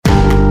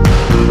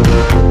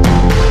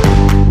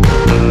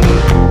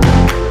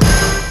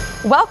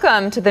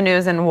Welcome to the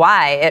news and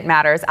why it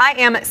matters. I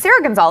am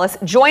Sarah Gonzalez,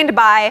 joined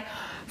by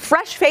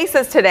fresh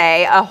faces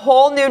today, a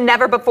whole new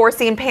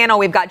never-before-seen panel.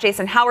 We've got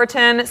Jason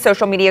Howerton,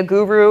 social media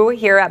guru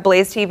here at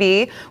Blaze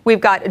TV.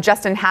 We've got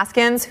Justin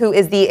Haskins, who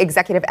is the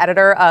executive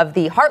editor of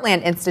the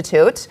Heartland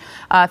Institute.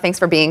 Thanks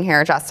for being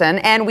here, Justin.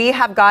 And we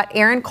have got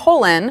Aaron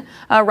Colen,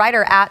 a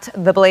writer at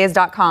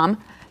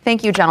theblaze.com.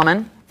 Thank you,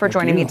 gentlemen, for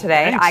joining me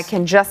today. Thanks. I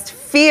can just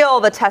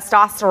feel the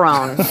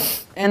testosterone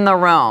in the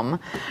room.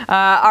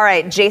 All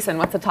right, Jason,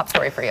 what's the top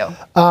story for you?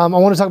 I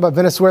want to talk about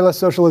Venezuela,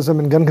 socialism,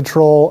 and gun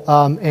control,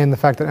 and the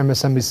fact that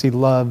MSNBC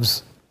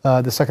loves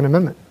the Second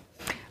Amendment.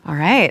 All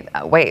right.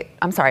 Wait,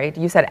 I'm sorry.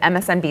 You said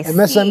MSNBC.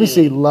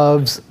 MSNBC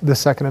loves the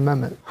Second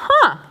Amendment.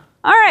 Huh.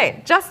 All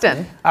right,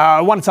 Justin.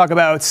 I want to talk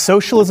about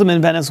socialism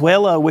in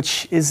Venezuela,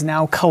 which is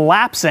now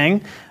collapsing.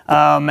 It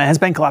has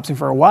been collapsing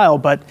for a while,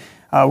 but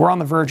we're on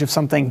the verge of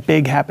something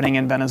big happening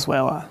in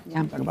Venezuela.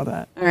 Yeah. Talk about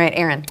that. All right,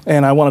 Aaron.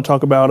 And I want to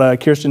talk about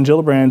Kirsten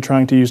Gillibrand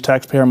trying to use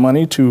taxpayer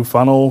money to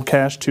funnel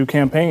cash to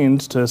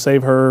campaigns to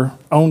save her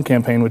own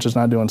campaign, which is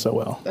not doing so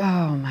well.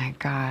 Oh my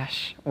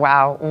gosh.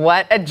 Wow.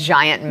 What a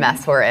giant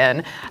mess we're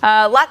in.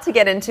 A lot to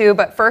get into,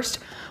 but first,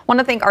 want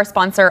to thank our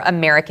sponsor,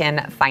 American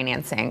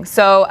Financing.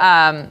 So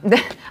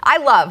I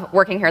love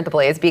working here at The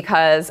Blaze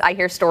because I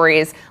hear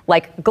stories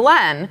like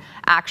Glenn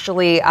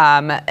actually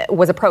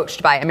was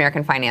approached by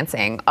American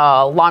Financing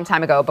a long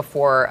time ago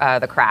before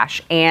the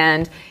crash.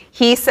 And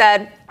he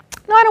said,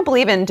 no, I don't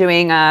believe in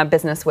doing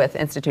business with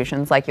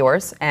institutions like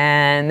yours.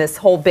 And this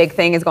whole big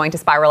thing is going to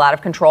spiral out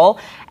of control.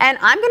 And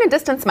I'm going to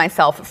distance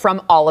myself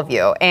from all of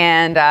you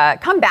and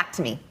come back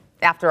to me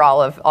after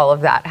all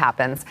of that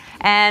happens.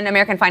 And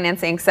American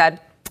Financing said,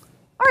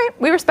 all right,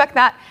 we respect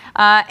that.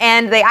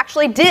 And they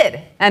actually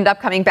did end up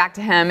coming back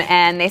to him,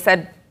 and they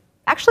said,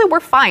 actually, we're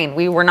fine.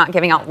 We were not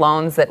giving out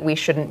loans that we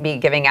shouldn't be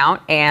giving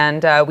out,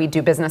 and we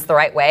do business the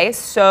right way.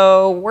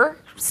 So we're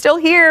still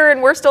here,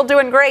 and we're still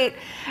doing great.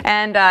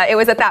 And it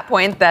was at that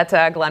point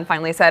that Glenn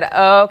finally said,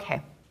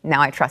 okay, now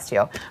I trust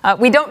you.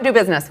 We don't do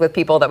business with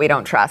people that we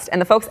don't trust.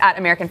 And the folks at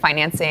American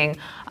Financing,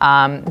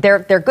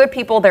 they're good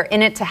people. They're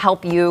in it to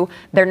help you.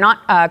 They're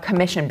not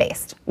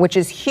commission-based, which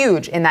is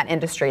huge in that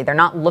industry. They're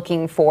not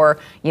looking for,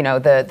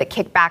 the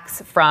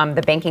kickbacks from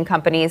the banking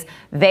companies.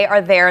 They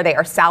are there. They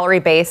are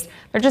salary-based.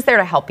 They're just there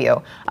to help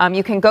you.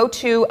 You can go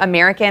to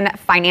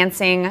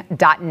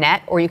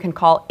AmericanFinancing.net, or you can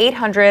call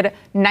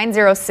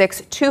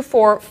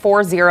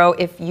 800-906-2440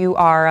 if you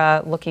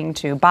are looking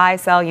to buy,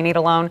 sell, you need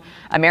a loan.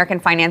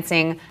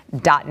 AmericanFinancing.net.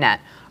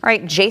 All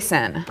right,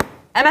 Jason,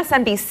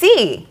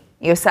 MSNBC,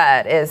 you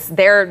said,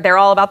 they're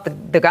all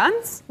about the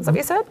guns? Is that what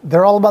you said?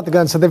 They're all about the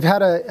guns. So they've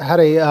had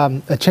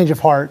a change of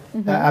heart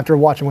after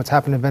watching what's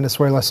happened in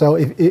Venezuela. So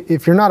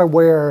if you're not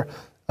aware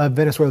of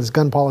Venezuela's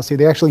gun policy,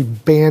 they actually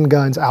banned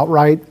guns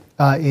outright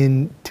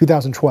in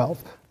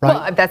 2012. Right?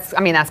 Well, that's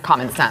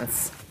common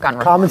sense gun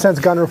reform. Common sense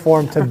gun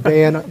reform to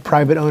ban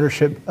private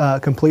ownership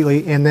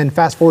completely, and then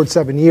fast forward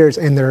 7 years,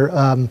 and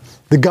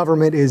the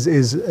government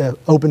is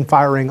open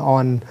firing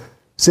on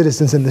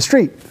citizens in the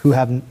street who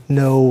have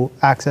no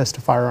access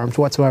to firearms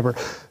whatsoever.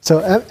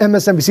 So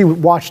MSNBC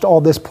watched all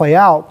this play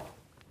out,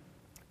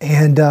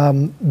 and I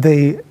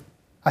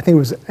think it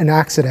was an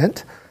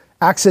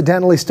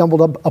accidentally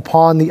stumbled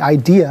upon the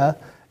idea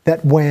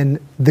that when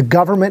the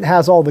government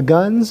has all the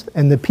guns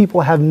and the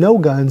people have no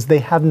guns, they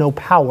have no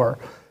power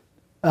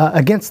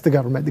against the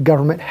government. The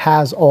government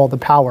has all the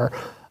power.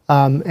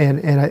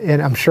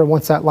 And I'm sure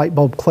once that light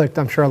bulb clicked,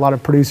 I'm sure a lot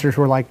of producers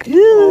were like,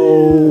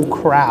 oh,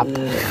 crap.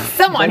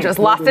 Someone just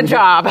lost a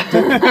job.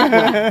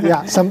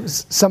 Yeah,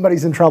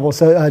 somebody's in trouble.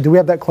 So do we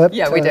have that clip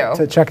we do.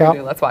 To check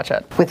out? Let's watch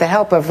it. With the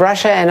help of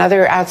Russia and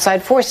other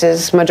outside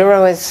forces,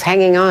 Maduro is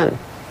hanging on.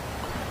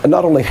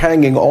 Not only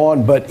hanging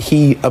on, but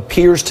he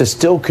appears to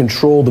still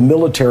control the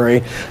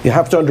military. You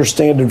have to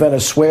understand, in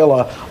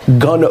Venezuela,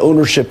 gun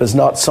ownership is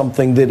not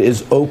something that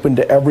is open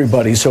to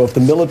everybody. So if the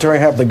military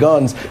have the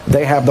guns,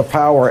 they have the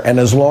power. And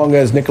as long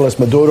as Nicolas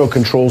Maduro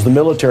controls the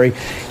military,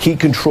 he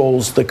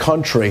controls the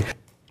country.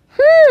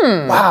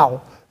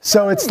 Wow.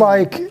 So it's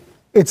like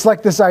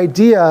this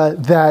idea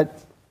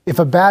that if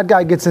a bad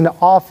guy gets into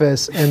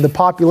office and the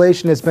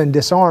population has been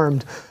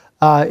disarmed,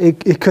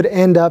 it could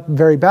end up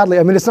very badly.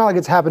 I mean, it's not like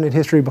it's happened in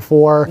history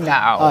before.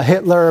 No.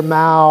 Hitler,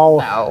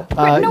 Mao,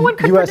 no one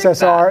could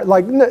USSR.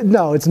 Like,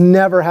 no, it's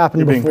never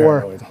happened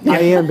before. I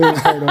am being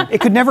paranoid.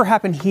 It could never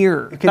happen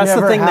here. That's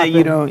the thing that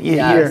you don't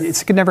hear.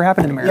 It could never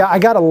happen in America. Yeah, I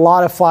got a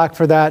lot of flack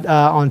for that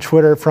on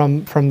Twitter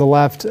from the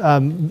left.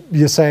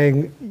 You're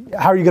saying,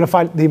 how are you going to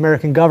fight the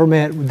American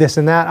government, this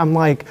and that? I'm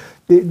like,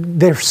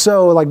 they're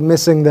so like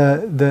missing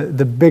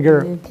the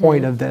bigger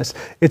point of this.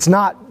 It's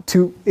not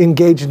to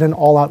engage in an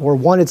all-out war.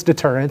 One, it's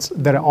deterrence.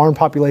 That an armed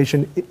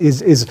population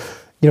is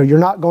you're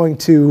not going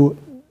to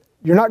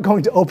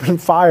open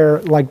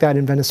fire like that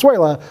in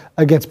Venezuela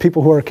against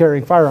people who are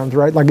carrying firearms,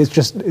 right? Like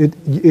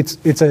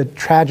it's a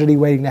tragedy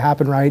waiting to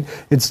happen, right?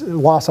 It's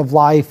loss of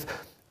life.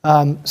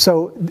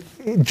 So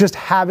just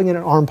having an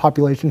armed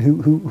population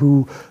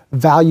who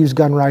values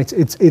gun rights,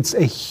 it's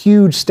a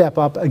huge step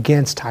up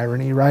against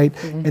tyranny, right?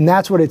 Mm-hmm. And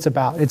that's what it's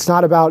about. It's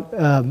not about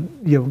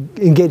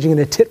engaging in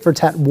a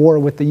tit-for-tat war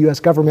with the U.S.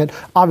 government.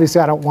 Obviously,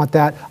 I don't want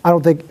that. I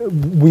don't think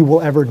we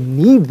will ever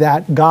need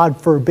that,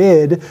 God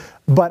forbid.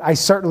 But I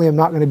certainly am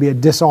not going to be a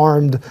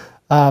disarmed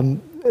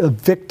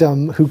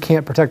victim who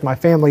can't protect my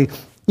family.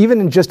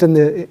 Even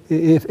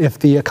if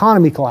the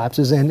economy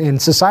collapses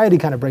and society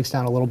kind of breaks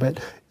down a little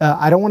bit,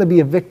 I don't want to be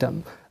a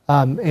victim.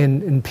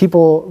 And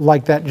people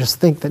like that just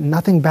think that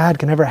nothing bad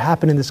can ever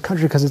happen in this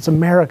country because it's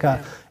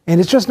America,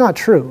 and it's just not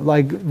true.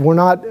 Like we're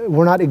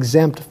not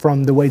exempt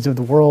from the ways of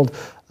the world.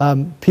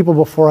 People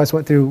before us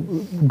went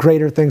through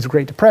greater things,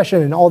 Great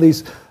Depression, and all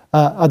these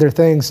other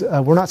things.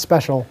 We're not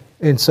special,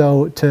 and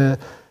so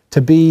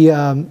to be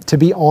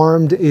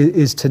armed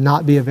is to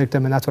not be a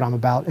victim, and that's what I'm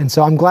about. And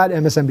so I'm glad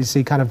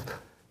MSNBC kind of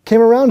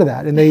came around to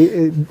that, and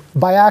they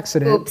by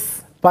accident. Oops.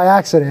 By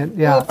accident,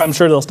 yeah. Oops. I'm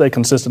sure they'll stay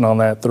consistent on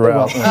that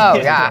throughout. Oh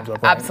yeah,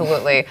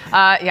 absolutely.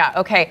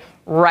 Okay,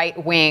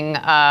 right-wing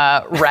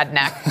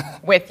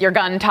redneck with your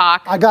gun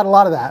talk. I got a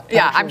lot of that.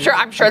 Yeah, actually.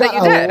 I'm sure that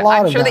you did.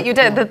 I'm sure that you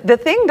did. The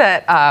thing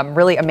that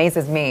really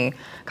amazes me,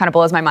 kind of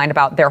blows my mind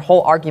about their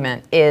whole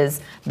argument is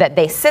that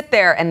they sit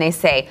there and they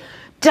say,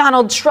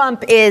 Donald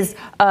Trump is,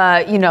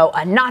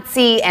 a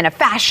Nazi and a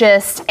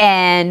fascist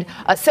and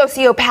a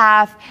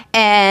sociopath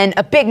and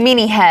a big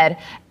meanie head.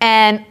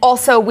 And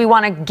also we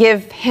want to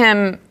give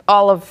him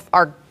all of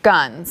our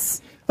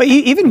guns. But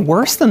even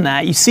worse than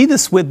that, you see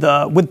this with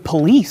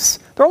police.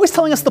 They're always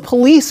telling us the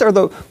police are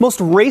the most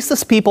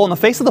racist people on the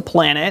face of the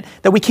planet,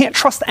 that we can't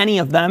trust any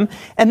of them,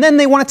 and then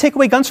they want to take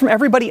away guns from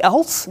everybody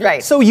else.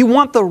 Right. So you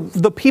want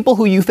the people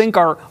who you think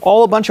are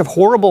all a bunch of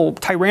horrible,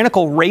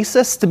 tyrannical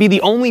racists to be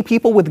the only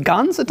people with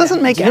guns? It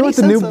doesn't make any sense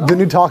at all. You know what the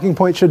new talking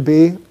point should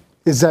be?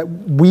 Is that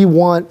we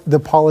want the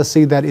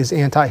policy that is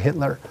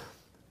anti-Hitler.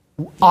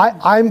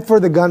 I'm for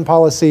the gun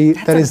policy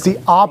that is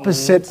the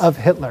opposite of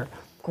Hitler.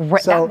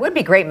 Great. So that would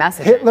be great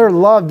messaging. Hitler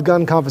loved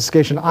gun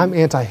confiscation. I'm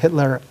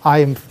anti-Hitler. I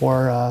am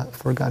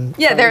for gun.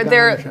 Yeah,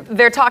 gun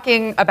they're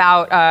talking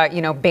about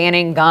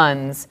banning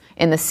guns.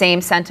 In the same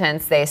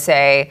sentence, they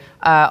say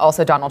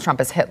also Donald Trump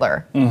is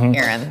Hitler. Mm-hmm.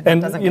 Aaron,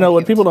 and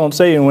what people don't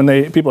say, and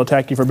when people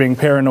attack you for being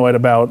paranoid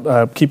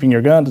about keeping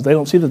your guns, they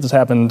don't see that this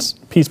happens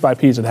piece by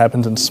piece. It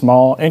happens in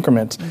small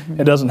increments. Mm-hmm.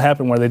 It doesn't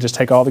happen where they just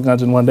take all the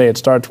guns in one day. It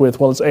starts with,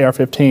 well, it's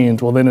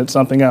AR-15s. Well, then it's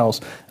something else.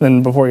 And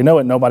then before you know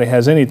it, nobody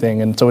has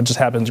anything, and so it just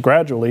happens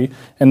gradually,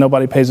 and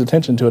nobody pays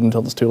attention to it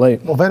until it's too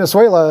late. Well,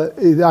 Venezuela,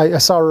 I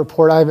saw a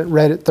report. I haven't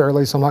read it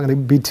thoroughly, so I'm not going to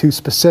be too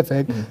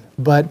specific. Mm-hmm.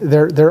 But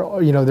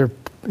they're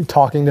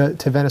talking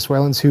to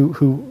Venezuelans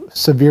who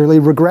severely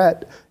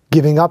regret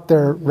giving up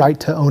their right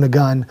to own a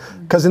gun.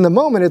 Because in the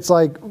moment, it's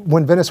like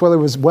when Venezuela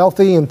was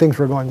wealthy and things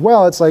were going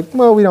well, it's like,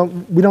 well, we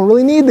don't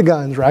really need the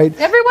guns, right?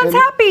 Everyone's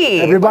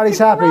happy. Everybody's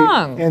happy.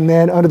 Wrong. And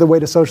then under the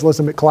weight of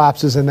socialism, it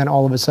collapses, and then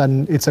all of a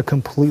sudden, it's a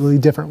completely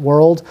different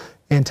world.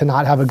 And to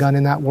not have a gun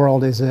in that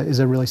world is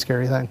a really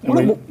scary thing.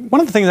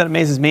 One of the things that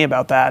amazes me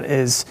about that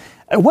is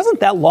it wasn't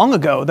that long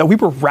ago that we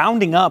were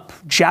rounding up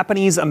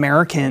Japanese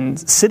American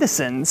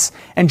citizens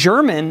and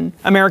German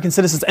American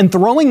citizens and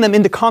throwing them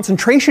into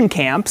concentration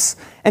camps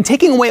and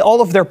taking away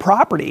all of their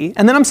property.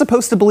 And then I'm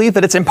supposed to believe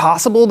that it's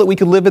impossible that we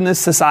could live in this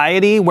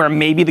society where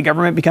maybe the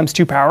government becomes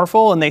too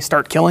powerful and they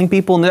start killing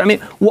people. And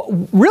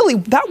really,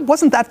 that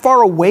wasn't that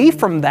far away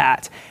from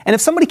that. And if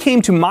somebody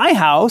came to my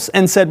house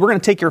and said, we're going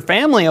to take your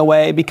family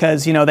away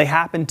because, they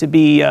happen to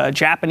be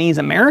Japanese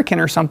American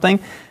or something,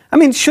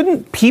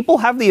 shouldn't people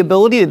have the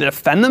ability to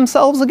defend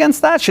themselves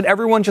against that? Should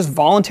everyone just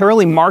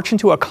voluntarily march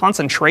into a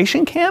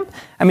concentration camp?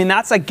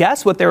 That's, I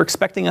guess, what they're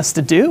expecting us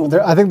to do.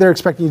 Well, I think they're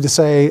expecting you to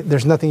say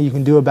there's nothing you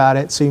can do about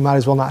it, so you might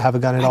as well not have a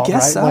gun at all,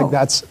 guess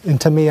right? So. And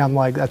to me, I'm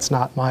like, that's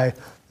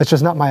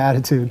just not my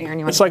attitude.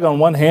 It's like on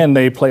one hand,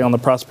 they play on the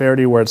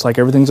prosperity where it's like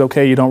everything's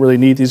okay, you don't really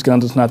need these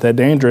guns, it's not that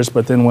dangerous.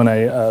 But then when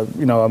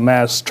a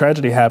mass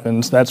tragedy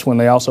happens, that's when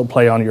they also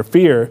play on your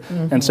fear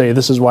and say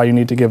this is why you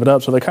need to give it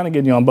up. So they're kind of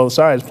getting you on both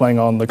sides, playing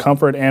on the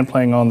comfort and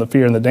playing on the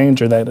fear and the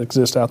danger that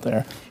exists out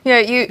there. Yeah,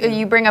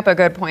 you bring up a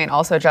good point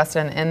also,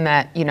 Justin, in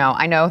that,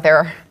 I know there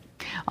are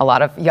a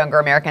lot of younger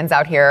Americans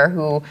out here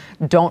who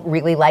don't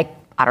really like,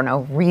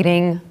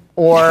 reading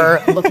or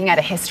looking at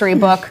a history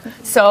book.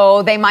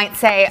 So they might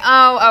say,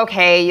 oh,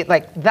 okay,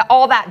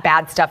 all that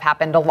bad stuff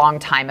happened a long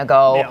time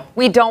ago. Yeah.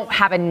 We don't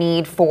have a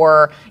need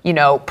for,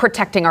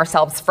 protecting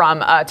ourselves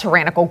from a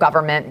tyrannical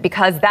government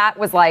because that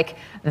was like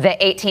the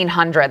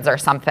 1800s or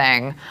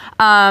something.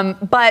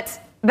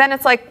 But then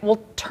it's like,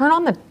 well, turn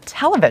on the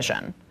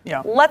television.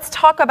 Yeah. Let's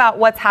talk about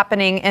what's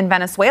happening in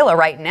Venezuela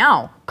right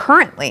now,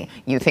 currently.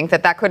 You think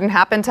that couldn't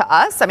happen to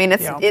us?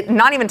 It's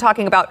not even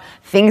talking about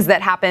things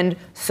that happened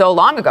so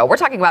long ago. We're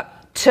talking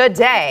about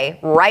today,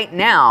 right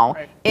now,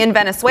 in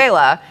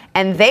Venezuela,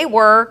 and they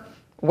were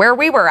where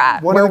we were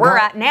at. Where we're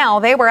at now,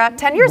 they were at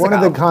 10 years ago.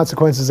 One of the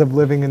consequences of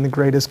living in the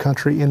greatest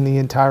country in the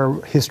entire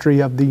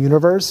history of the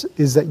universe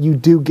is that you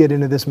do get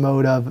into this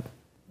mode of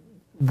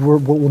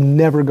will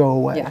never go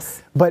away.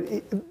 Yes. But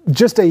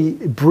just a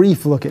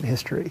brief look at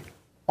history.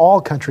 All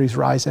countries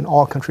rise and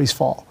all countries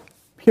fall,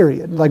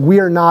 period. Like, we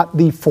are not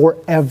the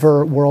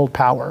forever world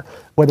power.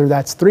 Whether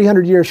that's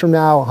 300 years from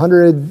now,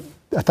 100,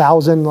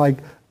 1,000, like,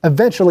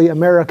 eventually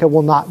America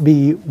will not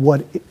be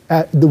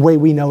the way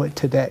we know it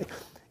today.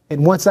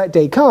 And once that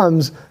day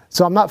comes,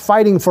 so I'm not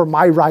fighting for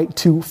my right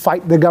to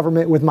fight the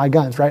government with my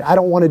guns, right? I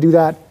don't want to do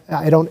that.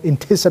 I don't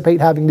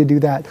anticipate having to do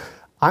that.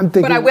 I'm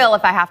thinking, But I will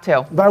if I have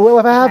to. But I will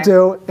if I have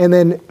to. And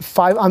then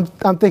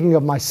I'm thinking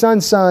of my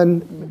son's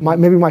son,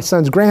 maybe my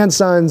son's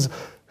grandsons,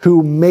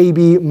 who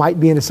maybe might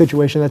be in a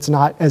situation that's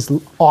not as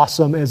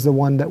awesome as the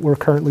one that we're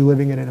currently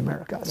living in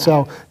America. Right.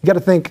 So you got to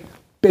think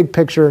big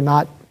picture,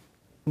 not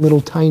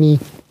little tiny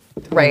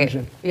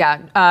television.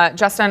 Right. Yeah.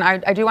 Justin,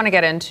 I do want to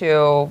get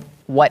into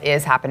what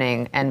is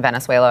happening in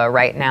Venezuela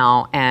right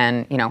now,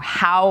 and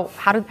how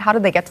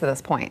did they get to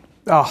this point?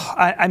 Oh,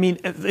 I mean,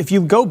 if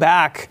you go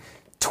back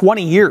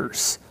 20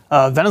 years,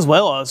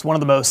 Venezuela is one of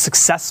the most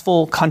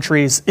successful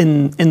countries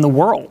in the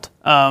world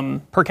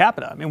per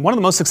capita. I mean, one of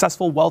the most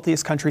successful,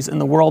 wealthiest countries in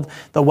the world,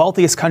 the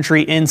wealthiest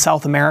country in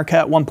South America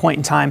at one point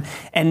in time.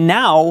 And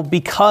now,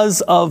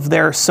 because of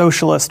their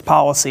socialist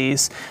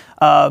policies,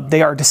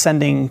 they are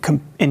descending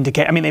into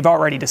chaos. I mean, they've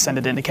already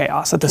descended into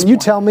chaos at this point. Can you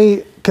tell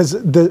me, because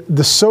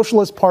the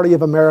Socialist Party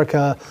of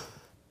America,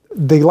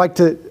 they like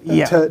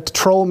to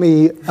troll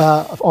me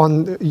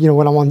on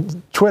when I'm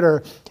on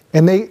Twitter,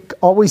 and they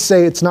always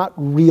say it's not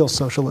real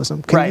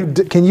socialism.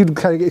 Can you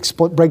kind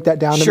of break that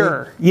down to me?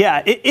 Sure.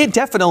 Yeah, it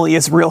definitely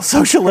is real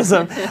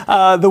socialism.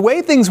 The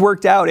way things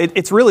worked out,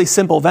 it's really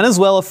simple.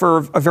 Venezuela, for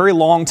a very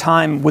long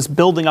time, was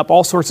building up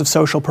all sorts of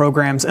social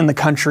programs in the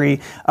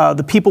country.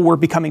 The people were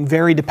becoming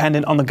very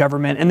dependent on the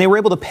government, and they were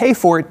able to pay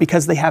for it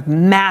because they have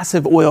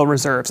massive oil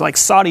reserves, like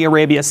Saudi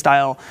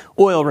Arabia-style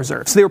oil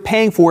reserves. So they were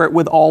paying for it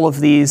with all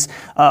of these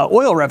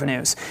oil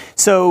revenues.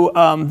 So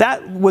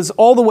that was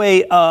all the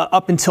way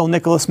up until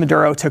Nicolas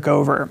Maduro took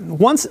over.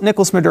 Once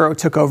Nicolas Maduro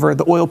took over,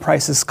 the oil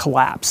prices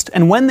collapsed.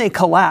 And when they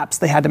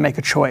collapsed, they had to make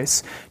a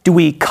choice. Do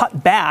we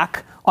cut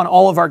back on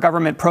all of our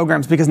government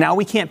programs because now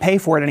we can't pay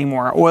for it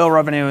anymore? Our oil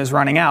revenue is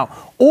running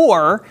out.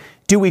 Or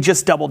do we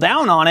just double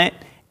down on it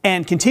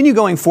and continue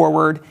going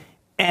forward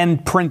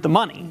and print the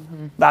money?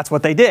 That's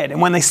what they did.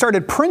 And when they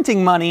started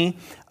printing money,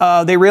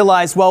 they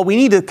realized, well, we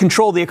need to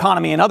control the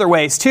economy in other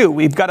ways too.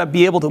 We've got to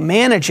be able to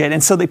manage it.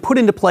 And so they put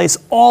into place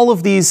all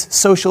of these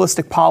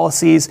socialistic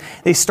policies.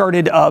 They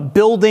started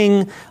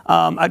building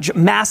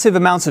massive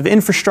amounts of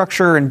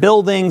infrastructure and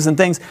buildings and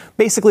things,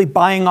 basically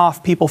buying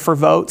off people for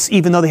votes,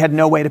 even though they had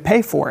no way to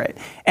pay for it.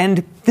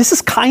 And this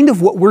is kind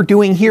of what we're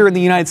doing here in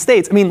the United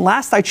States. I mean,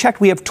 last I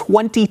checked, we have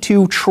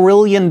 $22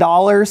 trillion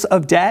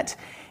of debt.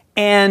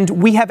 And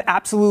we have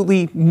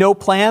absolutely no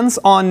plans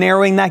on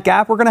narrowing that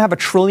gap. We're going to have $1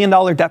 trillion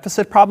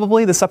deficit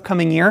probably this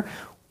upcoming year.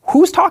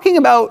 Who's talking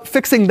about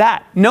fixing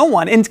that? No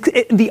one. And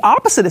the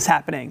opposite is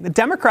happening. The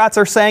Democrats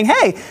are saying,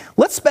 hey,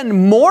 let's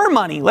spend more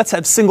money. Let's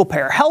have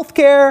single-payer health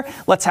care.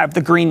 Let's have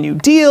the Green New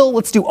Deal.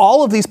 Let's do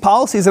all of these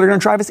policies that are going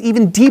to drive us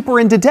even deeper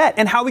into debt.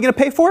 And how are we going to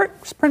pay for it?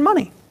 Just print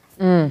money.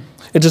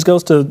 It just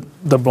goes to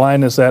the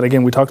blindness that,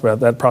 again, we talked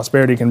about, that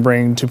prosperity can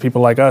bring to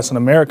people like us in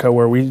America,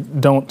 where we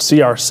don't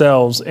see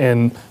ourselves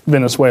in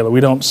Venezuela. We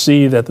don't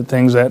see that the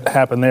things that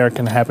happen there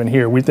can happen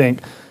here. We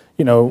think,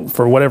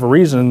 for whatever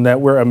reason,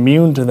 that we're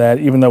immune to that,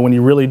 even though when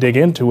you really dig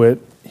into it,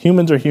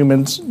 humans are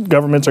humans,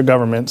 governments are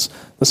governments.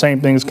 The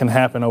same things can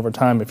happen over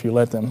time if you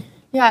let them.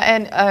 Yeah,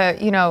 and,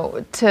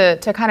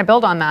 to kind of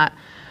build on that,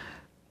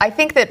 I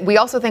think that we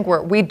also think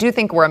we do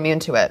think we're immune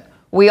to it.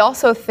 We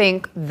also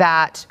think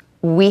that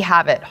we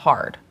have it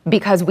hard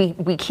because we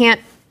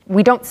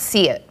don't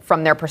see it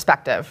from their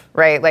perspective,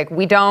 right? Like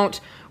we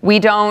don't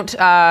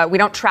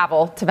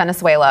travel to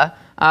Venezuela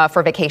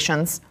for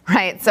vacations,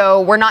 right?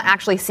 So we're not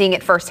actually seeing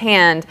it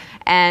firsthand,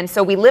 and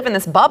so we live in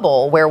this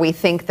bubble where we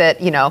think that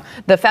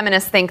the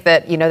feminists think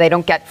that they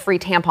don't get free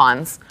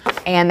tampons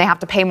and they have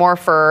to pay more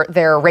for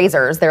their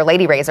razors, their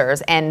lady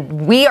razors,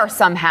 and we are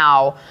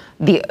somehow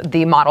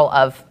the model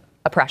of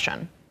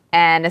oppression.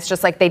 And it's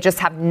just like they just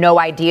have no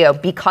idea,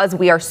 because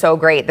we are so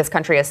great, this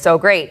country is so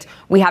great,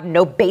 we have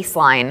no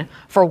baseline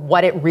for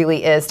what it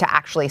really is to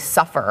actually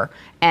suffer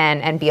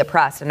and be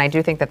oppressed. And I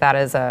do think that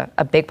is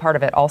a big part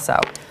of it also.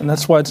 And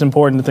that's why it's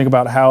important to think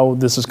about how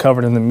this is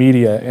covered in the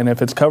media. And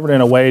if it's covered in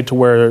a way to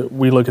where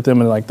we look at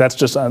them and like,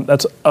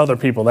 that's other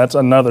people, that's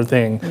another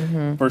thing,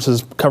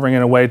 versus covering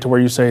in a way to where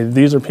you say,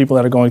 these are people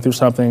that are going through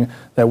something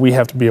that we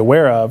have to be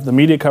aware of. The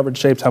media coverage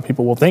shapes how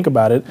people will think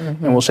about it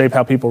and will shape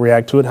how people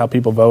react to it, how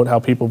people vote, how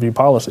people view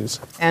policies.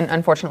 And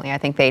unfortunately, I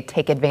think they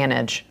take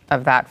advantage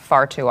of that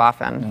far too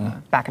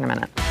often. Back in a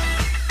minute.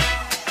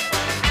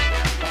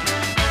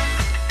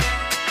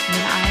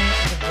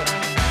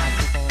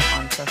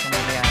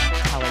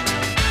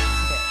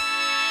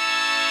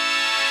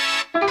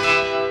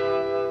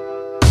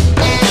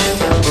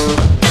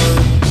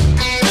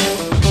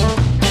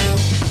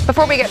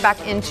 Before we get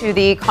back into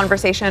the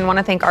conversation, I want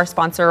to thank our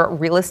sponsor,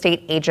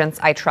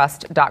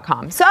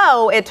 realestateagentsitrust.com.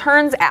 So it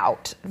turns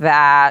out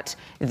that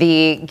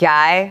the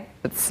guy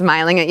that's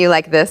smiling at you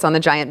like this on the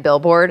giant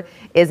billboard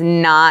is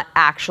not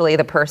actually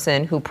the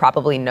person who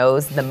probably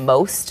knows the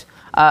most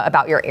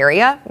about your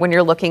area when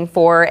you're looking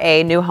for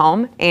a new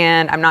home.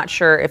 And I'm not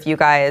sure if you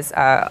guys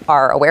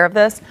are aware of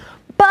this,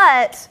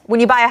 but when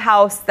you buy a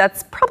house,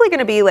 that's probably going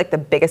to be like the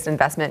biggest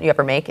investment you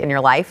ever make in your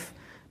life.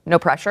 No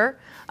pressure.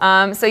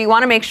 So you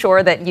want to make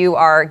sure that you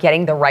are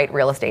getting the right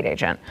real estate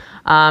agent.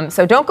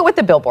 So don't go with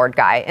the billboard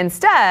guy.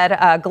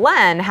 Instead,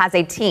 Glenn has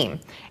a team,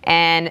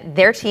 and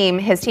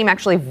his team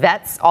actually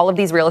vets all of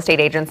these real estate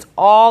agents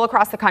all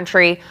across the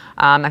country.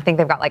 I think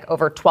they've got like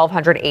over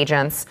 1,200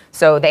 agents.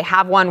 So they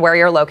have one where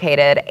you're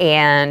located,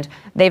 and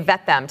they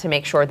vet them to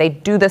make sure they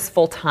do this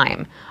full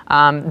time.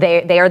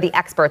 They are the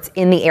experts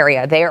in the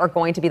area. They are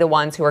going to be the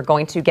ones who are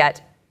going to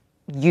get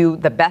you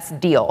the best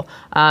deal.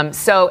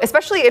 So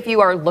especially if you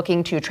are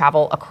looking to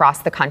travel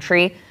across the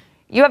country,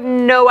 you have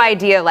no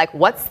idea, like,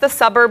 what's the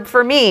suburb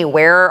for me?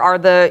 Where are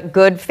the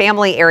good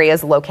family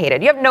areas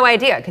located? You have no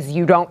idea because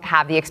you don't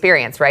have the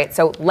experience, right?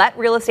 So let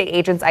Real Estate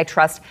Agents I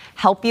Trust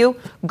help you.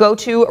 Go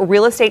to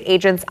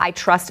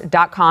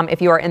realestateagentsitrust.com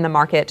if you are in the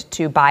market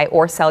to buy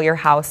or sell your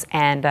house,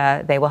 and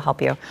they will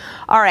help you.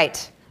 All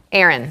right,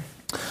 Aaron.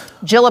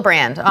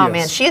 Gillibrand. Oh, yes.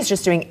 Man, she is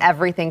just doing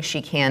everything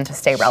she can to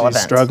stay relevant.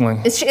 She's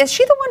struggling. Is she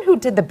the one who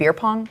did the beer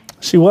pong?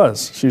 She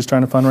was. She was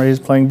trying to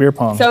fundraise playing beer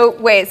pong. So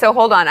wait,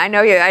 hold on. I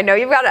know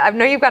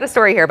you've got a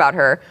story here about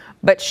her,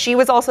 but she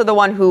was also the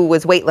one who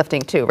was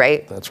weightlifting too,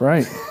 right? That's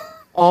right.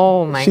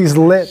 Oh my! She's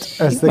lit,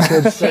 as the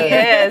kids say. She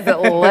is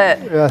lit.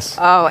 Yes.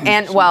 Oh,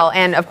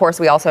 and of course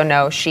we also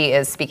know she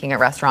is speaking at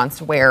restaurants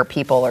where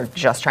people are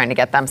just trying to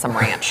get them some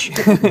ranch.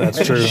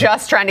 That's true.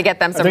 Just trying to get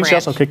them some ranch. I think she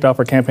also kicked off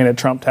her campaign at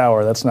Trump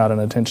Tower. That's not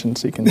an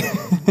attention-seeking.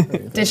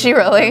 Did she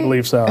really? I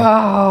believe so.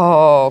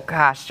 Oh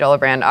gosh,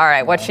 Gillibrand. All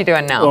right, what's she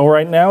doing now? Well,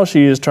 right now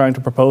she is trying to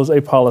propose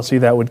a policy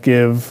that would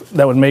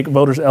make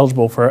voters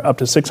eligible for up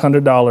to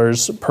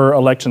 $600 per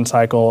election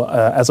cycle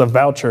as a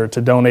voucher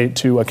to donate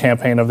to a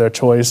campaign of their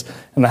choice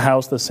in the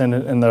House, the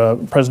Senate, and the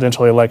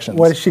presidential elections.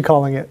 What is she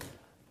calling it?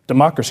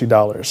 Democracy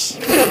dollars.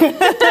 She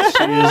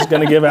is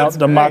going to give out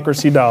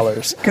democracy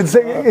dollars.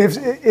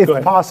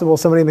 If possible,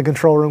 somebody in the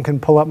control room can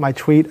pull up my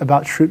tweet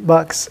about Shroot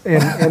Bucks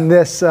and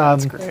this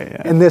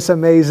this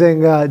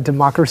amazing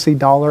democracy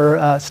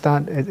dollar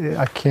stunt.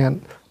 I just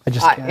can't.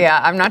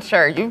 Yeah, I'm not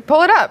sure. You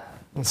pull it up.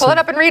 Pull it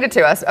up and read it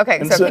to us.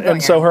 Okay,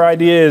 so her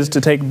idea is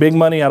to take big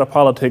money out of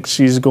politics.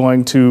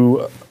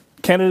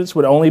 Candidates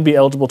would only be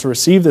eligible to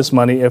receive this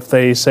money if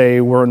they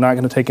say we're not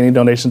going to take any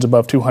donations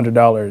above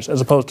 $200,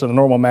 as opposed to the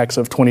normal max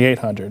of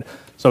 $2,800.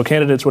 So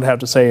candidates would have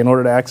to say, in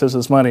order to access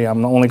this money,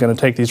 I'm only going to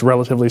take these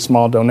relatively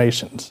small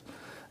donations.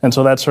 And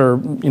so that's her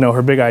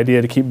big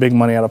idea, to keep big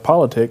money out of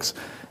politics.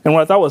 And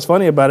what I thought was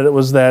funny about it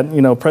was that,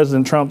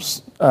 President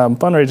Trump's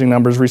fundraising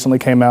numbers recently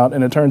came out,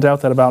 and it turns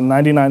out that about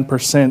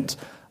 99%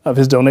 of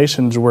his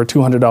donations were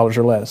 $200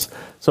 or less.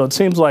 So it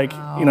seems like,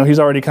 he's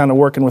already kind of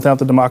working without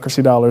the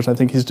democracy dollars. I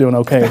think he's doing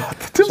okay.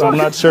 So I'm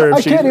not sure if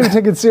I can't even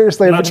take it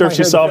seriously. I'm not sure if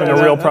she's solving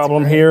a real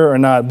problem here or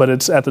not, but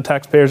it's at the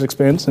taxpayer's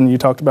expense. And you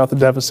talked about the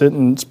deficit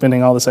and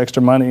spending all this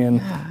extra money,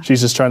 and she's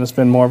just trying to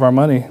spend more of our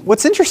money.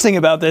 What's interesting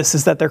about this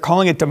is that they're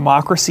calling it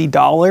democracy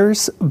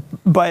dollars,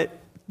 but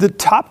the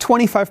top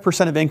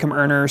 25% of income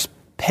earners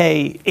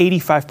pay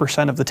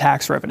 85% of the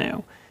tax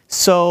revenue.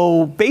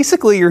 So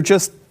basically, you're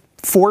just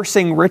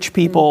forcing rich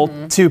people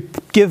to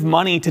give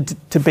money to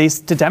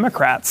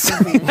Democrats.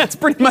 That's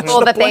pretty much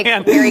the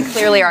plan. They very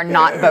clearly are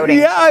not voting.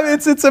 Yeah,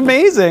 it's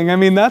amazing. I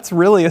mean, that's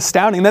really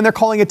astounding. And then they're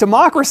calling it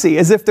democracy,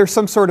 as if there's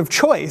some sort of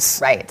choice.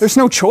 Right. There's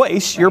no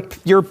choice. Right.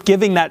 You're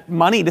giving that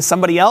money to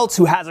somebody else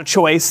who has a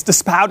choice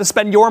to how to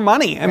spend your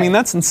money. I mean,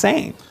 that's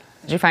insane.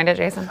 Did you find it,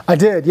 Jason? I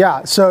did,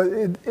 yeah.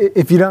 So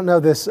if you don't know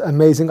this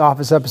amazing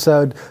Office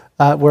episode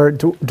where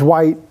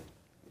Dwight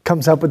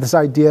comes up with this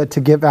idea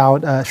to give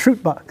out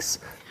Shroot Bucks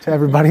to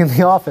everybody in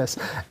the office.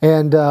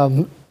 And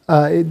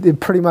it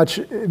pretty much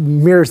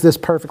mirrors this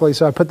perfectly.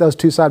 So I put those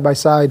two side by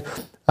side.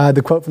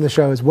 The quote from the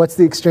show is, "What's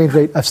the exchange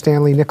rate of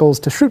Stanley nickels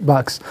to Shroot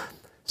Bucks?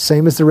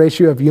 Same as the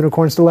ratio of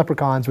unicorns to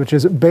leprechauns," which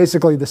is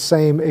basically the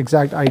same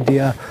exact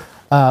idea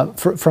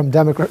from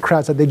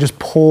Democrats, that they just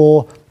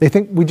they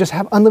think we just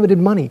have unlimited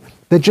money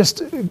that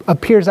just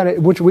appears on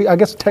it, which I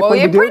guess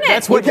technically we do.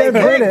 That's what they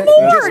print it.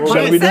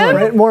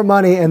 Print more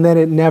money, and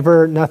then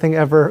nothing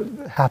ever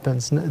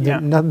happens.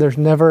 There's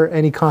never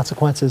any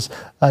consequences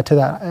to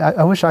that.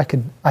 I wish I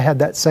had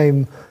that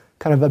same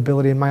kind of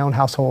ability in my own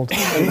household.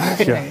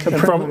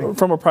 And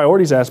from a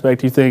priorities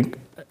aspect, you think,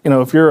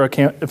 if you're a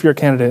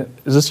candidate,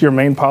 is this your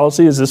main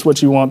policy? Is this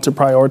what you want to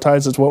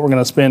prioritize? Is what we're going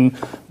to spend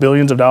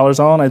billions of dollars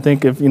on? I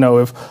think if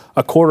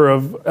a quarter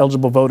of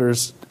eligible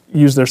voters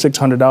use their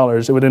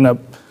 $600, it would end up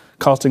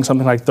costing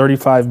something like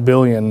 $35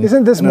 billion.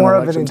 Isn't this more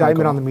of an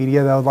indictment on the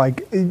media, though?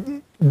 Like,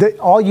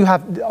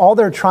 all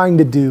they're trying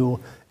to do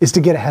is to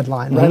get a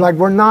headline, right? Like,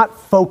 we're not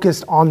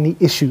focused on the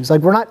issues.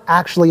 Like, we're not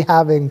actually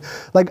having,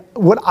 like,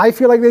 what I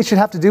feel like they should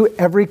have to do,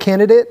 every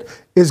candidate,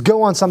 is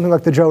go on something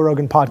like the Joe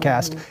Rogan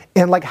podcast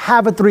and like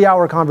have a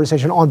 3-hour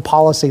conversation on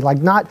policy.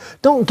 Like,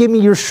 don't give me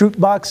your shoot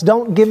bucks.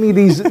 Don't give me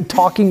these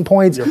talking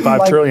points. Your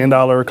 $5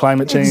 trillion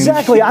climate change.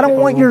 Exactly. I don't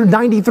want your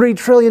 $93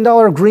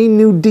 trillion Green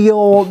New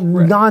Deal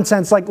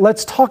nonsense. Like,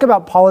 let's talk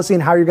about policy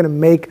and how you're going to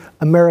make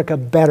America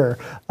better.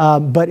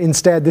 But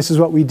instead, this is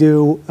what we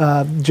do,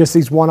 just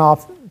these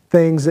one-off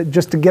things that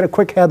just to get a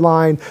quick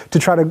headline to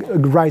try to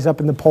rise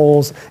up in the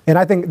polls. And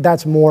I think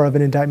that's more of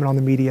an indictment on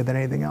the media than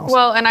anything else.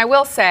 Well, and I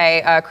will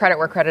say credit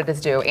where credit is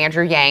due.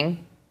 Andrew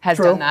Yang has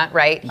done that,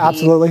 right?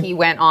 Absolutely. He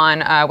went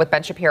on with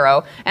Ben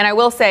Shapiro. And I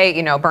will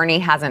say, Bernie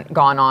hasn't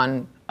gone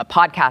on a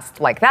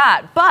podcast like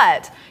that,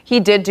 but he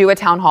did do a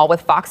town hall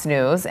with Fox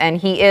News, and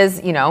he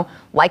is,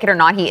 like it or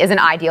not, he is an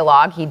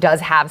ideologue. He does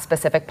have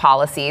specific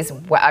policies.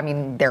 I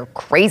mean, they're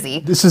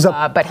crazy. This is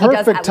a but he does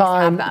perfect at least have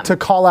time them. to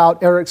call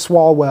out Eric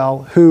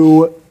Swalwell,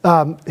 who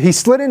he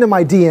slid into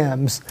my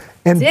DMs.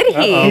 And Did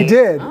he? He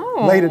did.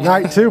 Oh. Late at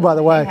night, too, by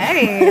the way.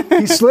 Hey.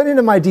 He slid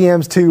into my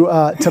DMs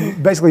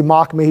to basically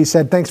mock me. He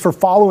said, thanks for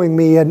following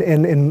me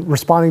and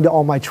responding to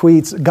all my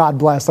tweets. God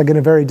bless, like in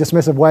a very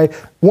dismissive way.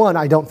 One,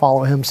 I don't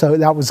follow him, so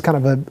that was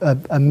kind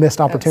of a missed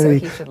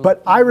opportunity.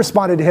 But I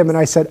responded to him and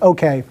I said,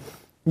 okay,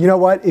 you know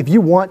what? If you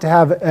want to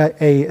have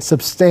a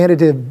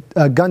substantive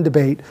gun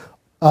debate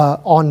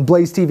on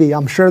Blaze TV,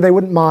 I'm sure they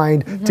wouldn't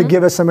mind to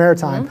give us some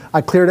airtime.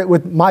 I cleared it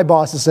with my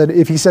boss and said,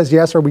 if he says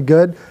yes, are we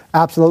good?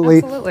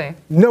 Absolutely.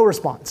 No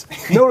response.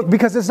 No,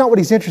 because it's not what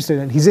he's interested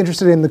in. He's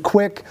interested in the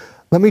quick,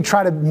 let me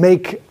try to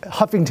make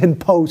Huffington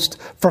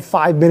Post for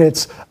 5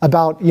 minutes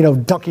about,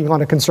 dunking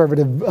on a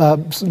conservative guy.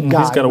 He's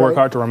got to work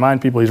hard to remind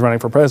people he's running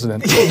for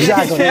president.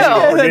 Exactly.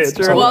 That's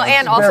true. Well,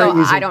 and also,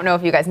 very easy. I don't know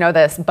if you guys know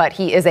this, but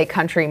he is a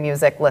country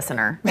music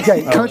listener.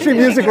 Okay, country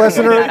music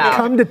listener,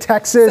 come to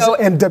Texas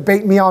and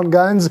debate me on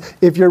guns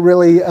if you're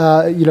really,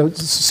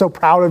 so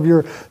proud of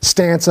your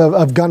stance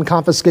of gun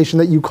confiscation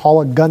that you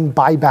call a gun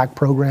buyback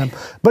program.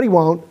 But he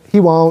won't.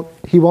 He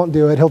won't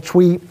do it. He'll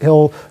tweet.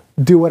 He'll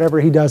do whatever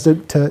he does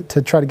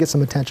to try to get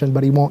some attention,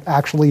 but he won't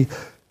actually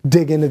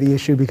dig into the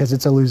issue because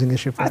it's a losing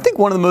issue for him. I think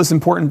one of the most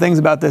important things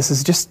about this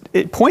is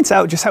it points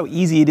out just how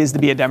easy it is to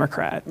be a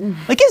Democrat.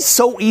 Like, it's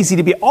so easy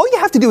to be. All you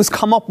have to do is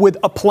come up with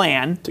a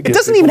plan. It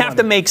doesn't even have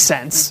to make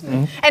sense.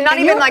 And not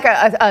even like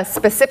a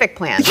specific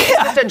plan.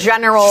 Just a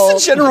general,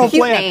 cute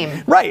plan.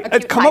 Name.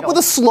 Right. Come up with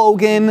a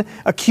slogan,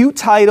 a cute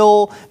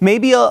title,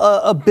 maybe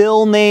a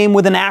bill name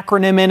with an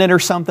acronym in it or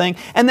something.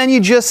 And then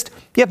you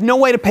have no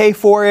way to pay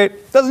for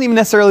it. Doesn't even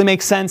necessarily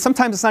make sense.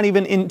 Sometimes it's not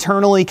even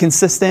internally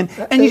consistent.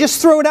 And you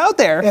just throw it out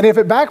there. And if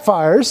it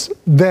backfires,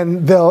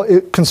 then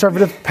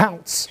conservative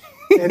pounce.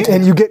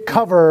 and you get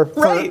cover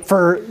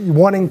for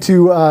wanting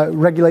to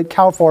regulate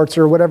cow farts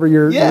or whatever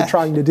you're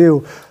trying to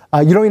do.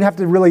 You don't even have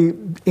to really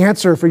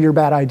answer for your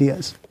bad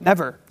ideas.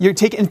 Never.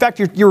 In fact,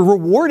 you're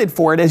rewarded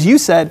for it, as you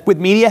said, with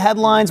media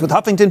headlines, with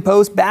Huffington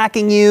Post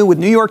backing you, with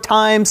New York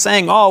Times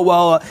saying,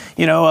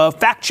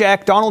 fact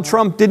check, Donald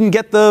Trump didn't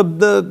get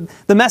the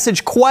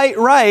message quite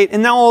right,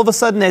 and now all of a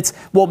sudden it's,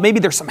 maybe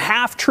there's some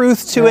half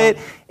truth to it.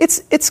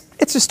 It's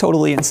just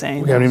totally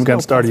insane. We haven't even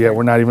gotten started yet.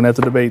 We're not even at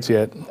the debates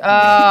yet.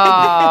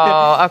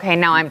 Oh, okay.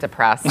 Now I'm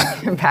depressed.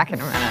 Back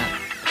in a minute.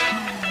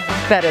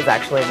 That is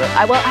actually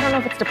I don't know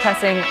if it's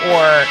depressing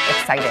or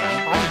exciting.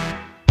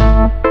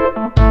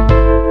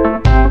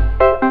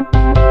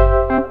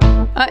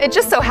 It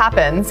just so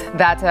happens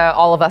that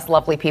all of us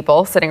lovely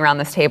people sitting around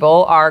this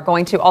table are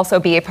going to also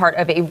be a part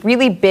of a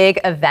really big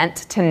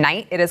event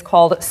tonight. It is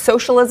called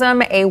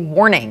Socialism, A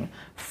Warning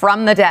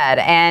from the Dead,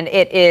 and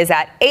it is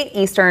at 8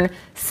 Eastern,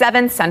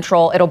 7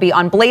 Central. It'll be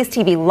on Blaze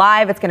TV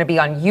Live. It's going to be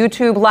on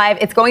YouTube Live.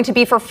 It's going to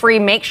be for free.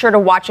 Make sure to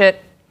watch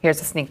it. Here's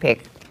a sneak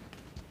peek.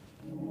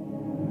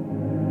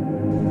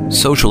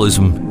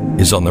 Socialism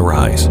is on the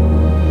rise.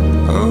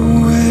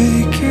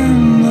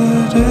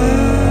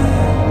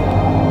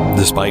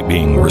 Despite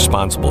being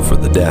responsible for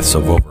the deaths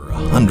of over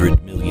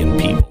 100 million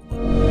people.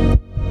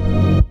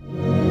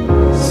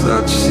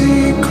 Such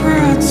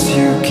secrets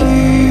you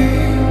keep.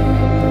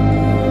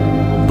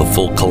 The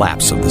full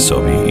collapse of the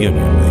Soviet Union,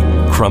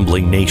 the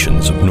crumbling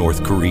nations of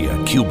North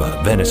Korea,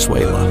 Cuba,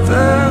 Venezuela.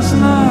 There's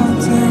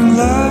nothing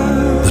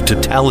left. The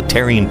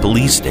totalitarian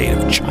police state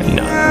of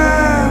China.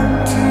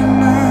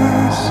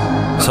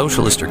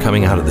 Socialists are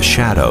coming out of the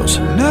shadows.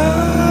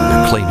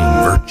 They're claiming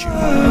virtue,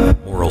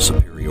 moral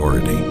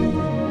superiority.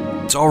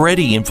 It's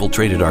already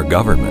infiltrated our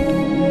government.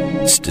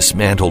 It's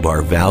dismantled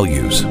our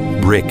values,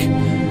 brick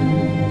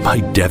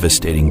by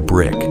devastating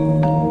brick.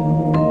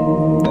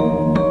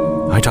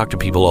 I talk to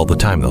people all the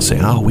time. They'll say,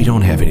 we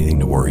don't have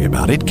anything to worry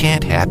about. It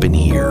can't happen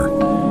here.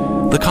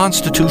 The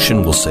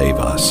Constitution will save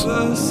us.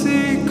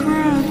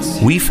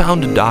 We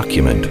found a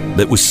document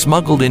that was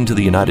smuggled into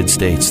the United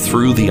States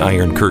through the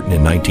Iron Curtain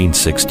in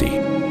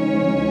 1960.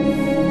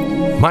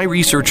 My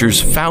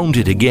researchers found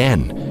it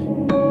again.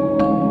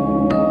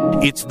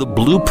 It's the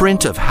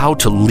blueprint of how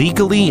to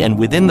legally and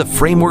within the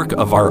framework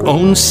of our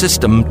own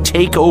system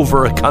take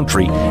over a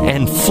country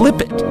and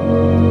flip it.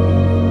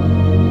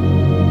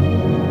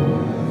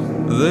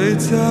 They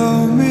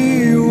tell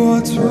me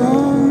what's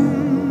wrong.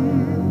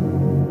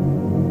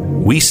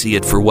 We see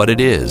it for what it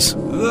is.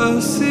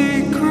 The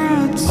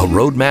secrets. A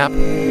roadmap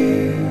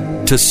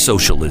to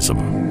socialism.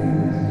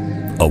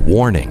 A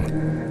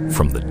warning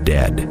from the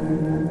dead.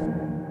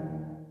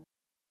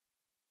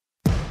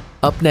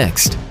 Up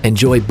next,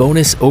 enjoy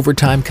bonus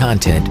overtime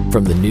content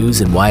from the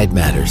news and why it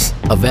matters.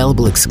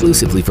 Available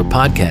exclusively for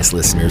podcast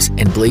listeners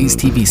and Blaze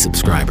TV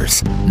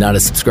subscribers. Not a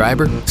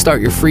subscriber?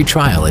 Start your free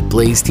trial at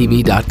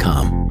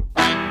blazetv.com.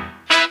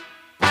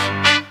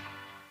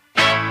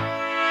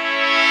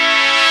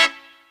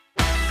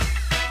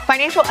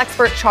 Financial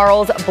expert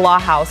Charles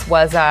Blahhouse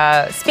was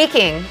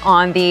speaking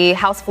on the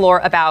House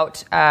floor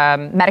about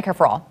Medicare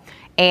for All.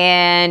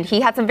 And he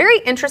had some very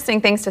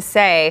interesting things to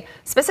say,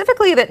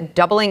 specifically that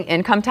doubling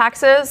income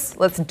taxes,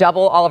 let's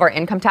double all of our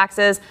income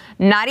taxes,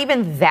 not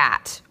even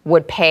that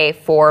would pay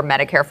for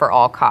Medicare for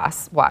All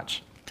costs.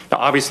 Watch. Now,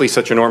 obviously,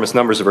 such enormous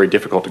numbers are very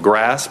difficult to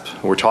grasp.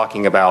 We're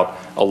talking about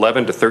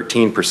 11 to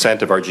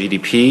 13% of our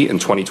GDP in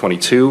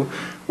 2022,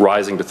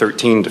 rising to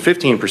 13 to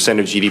 15%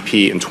 of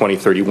GDP in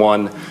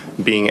 2031,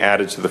 being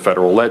added to the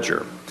federal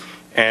ledger.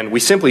 And we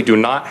simply do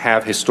not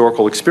have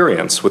historical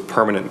experience with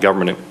permanent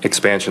government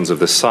expansions of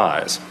this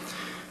size.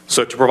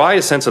 So to provide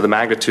a sense of the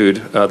magnitude,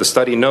 the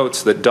study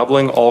notes that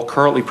doubling all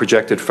currently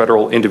projected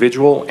federal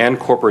individual and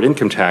corporate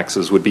income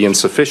taxes would be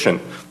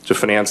insufficient to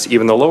finance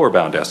even the lower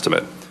bound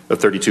estimate of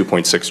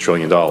 $32.6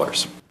 trillion.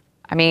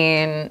 I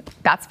mean,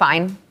 that's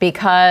fine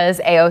because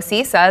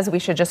AOC says we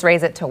should just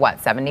raise it to what,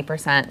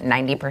 70%,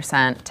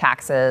 90%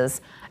 taxes.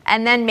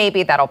 And then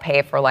maybe that'll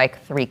pay for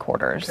like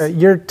 3/4.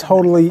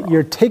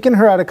 You're taking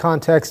her out of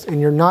context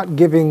and you're not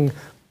giving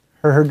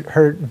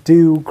her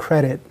due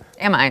credit.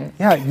 Am I?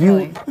 Yeah,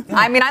 really? Yeah.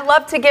 I mean, I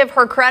love to give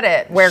her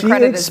credit where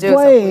credit is due. She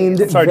explained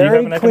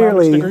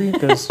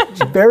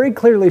very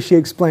clearly, she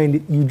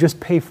explained, you just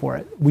pay for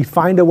it. We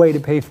find a way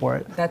to pay for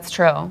it. That's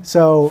true.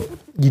 So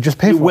you just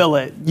pay for it. You will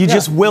it. You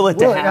just will it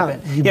to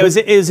happen. Yeah, it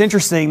was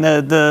interesting,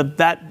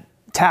 that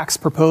tax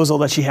proposal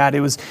that she had.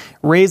 It was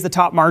raise the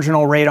top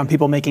marginal rate on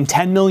people making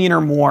 $10 million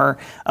or more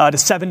to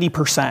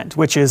 70%,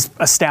 which is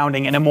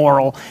astounding and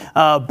immoral.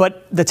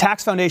 But the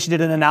Tax Foundation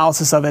did an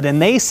analysis of it,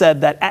 and they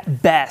said that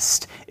at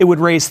best it would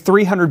raise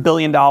 $300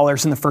 billion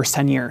in the first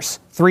 10 years.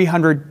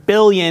 $300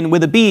 billion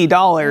with a B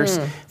dollars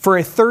for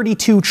a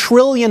 $32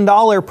 trillion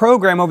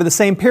program over the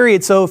same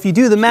period. So if you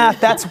do the math,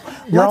 that's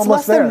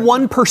less than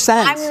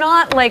 1%. I'm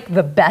not like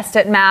the best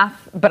at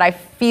math, but I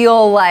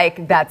feel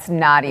like that's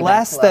not even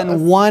less close. Than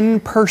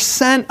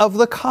 1% of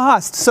the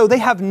cost. So they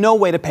have no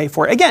way to pay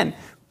for it. Again,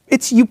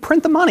 it's you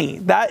print the money.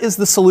 That is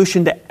the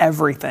solution to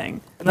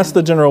everything. And that's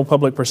the general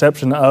public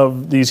perception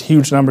of these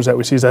huge numbers that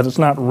we see, is that it's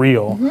not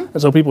real.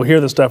 And so people hear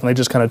this stuff and they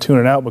just kind of tune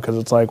it out because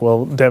it's like,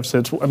 well,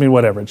 deficits, I mean,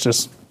 whatever, it's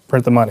just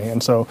print the money.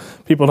 And so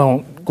people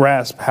don't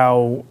grasp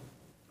how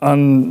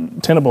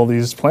untenable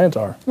these plans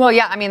are. Well,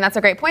 yeah, I mean, that's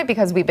a great point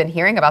because we've been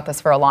hearing about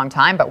this for a long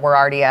time, but we're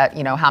already at,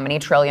 how many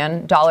 $1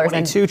 trillion?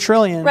 $22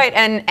 trillion. Right,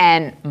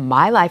 and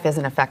my life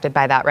isn't affected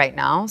by that right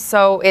now,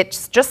 so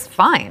it's just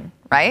fine,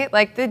 right?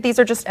 Like, these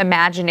are just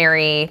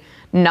imaginary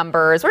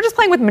numbers. We're just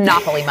playing with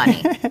Monopoly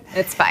money.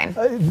 It's fine.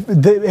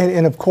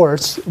 And of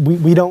course,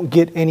 we don't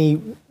get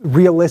any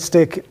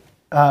realistic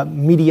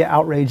media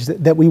outrage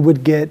that we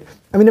would get.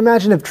 I mean,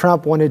 imagine if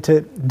Trump wanted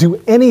to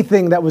do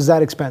anything that was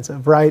that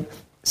expensive, right?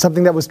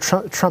 Something that was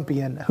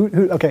Trumpian.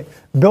 Okay,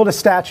 build a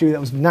statue that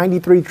was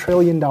 $93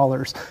 trillion,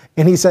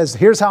 and he says,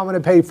 here's how I'm going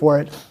to pay for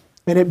it,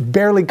 and it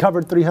barely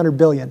covered $300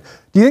 billion.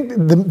 Do you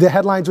think the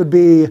headlines would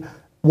be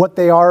what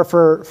they are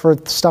for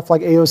stuff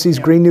like AOC's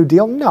Green New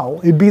Deal? No,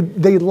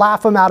 they'd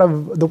laugh him out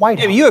of the White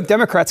House. You have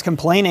Democrats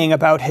complaining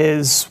about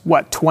his,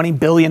 $20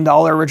 billion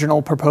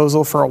original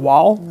proposal for a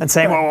wall and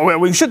saying, well,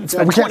 we shouldn't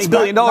spend $20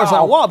 billion on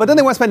a wall. But then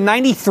they want to spend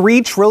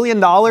 $93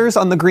 trillion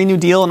on the Green New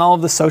Deal and all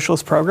of the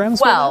socialist programs.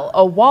 Well,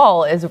 a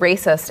wall is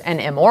racist and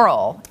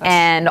immoral.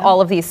 And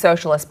all of these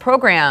socialist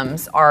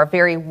programs are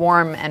very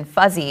warm and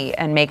fuzzy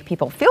and make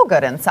people feel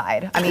good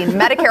inside. I mean,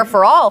 Medicare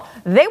for All,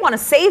 they want to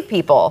save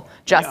people,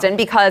 Justin,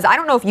 because I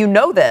don't know if you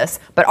know this,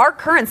 but our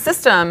current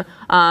system,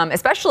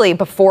 especially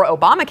before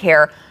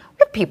Obamacare, we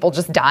have people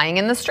just dying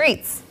in the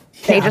streets.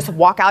 They just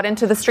walk out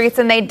into the streets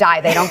and they die.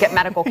 They don't get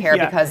medical care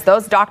because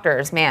those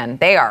doctors, man,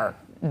 they are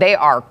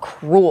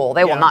cruel.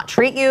 They will not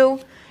treat you.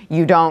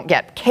 You don't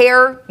get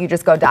care. You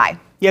just go die.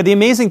 Yeah, the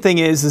amazing thing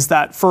is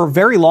that for a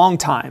very long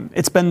time,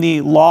 it's been the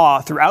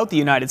law throughout the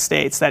United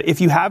States that if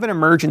you have an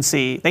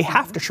emergency, they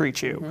have to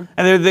treat you.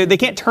 And they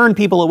can't turn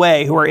people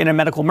away who are in a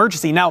medical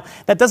emergency. Now,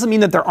 that doesn't mean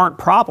that there aren't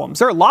problems.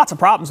 There are lots of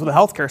problems with the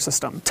healthcare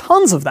system,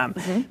 tons of them.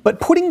 But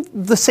putting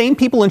the same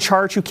people in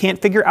charge who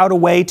can't figure out a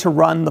way to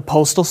run the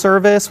Postal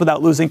Service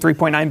without losing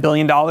 $3.9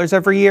 billion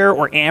every year,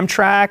 or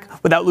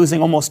Amtrak without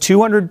losing almost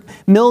 $200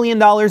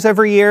 million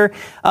every year,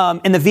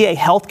 and the VA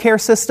healthcare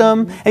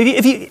system.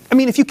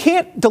 If you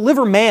can't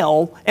deliver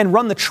male and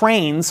run the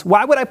trains,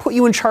 why would I put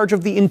you in charge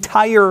of the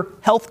entire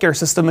healthcare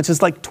system, which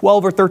is like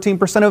 12 or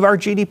 13% of our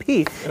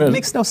GDP? It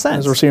makes no sense.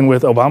 As we're seeing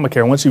with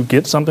Obamacare, once you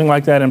get something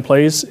like that in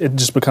place, it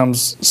just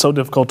becomes so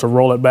difficult to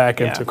roll it back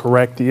and to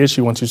correct the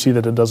issue once you see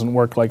that it doesn't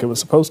work like it was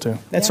supposed to.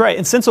 That's right.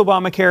 And since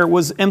Obamacare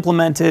was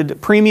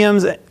implemented,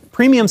 premiums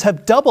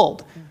have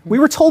doubled. We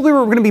were told we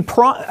were going to be,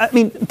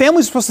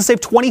 families were supposed to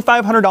save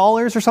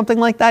 $2,500 or something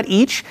like that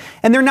each,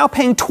 and they're now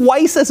paying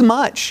twice as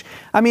much.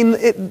 I mean,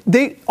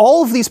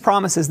 all of these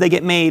promises, they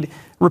get made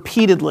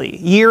repeatedly,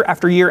 year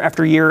after year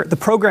after year. The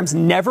programs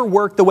never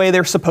work the way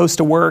they're supposed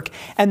to work,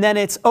 and then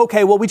it's,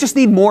 okay, well, we just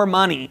need more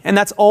money, and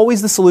that's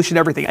always the solution to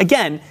everything.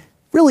 Again,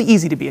 really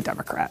easy to be a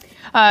Democrat.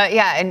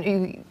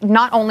 And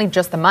not only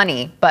just the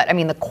money, but, I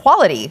mean, the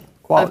quality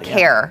of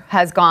care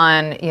has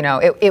gone,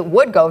 it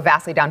would go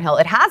vastly downhill.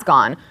 It has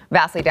gone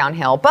vastly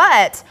downhill.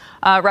 But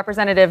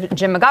Representative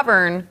Jim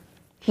McGovern,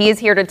 he is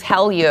here to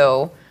tell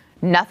you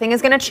nothing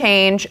is going to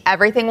change.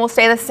 Everything will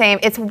stay the same.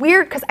 It's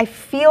weird because I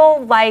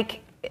feel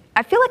like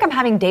I'm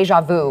having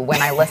deja vu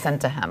when I listen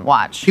to him.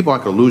 Watch. People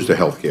aren't going to lose their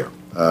health care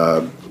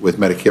with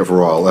Medicare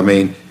for All. I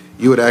mean,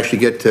 you would actually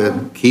get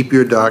to keep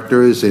your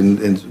doctors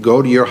and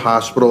go to your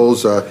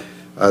hospitals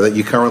that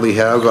you currently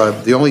have.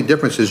 The only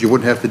difference is you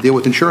wouldn't have to deal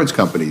with insurance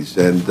companies.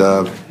 And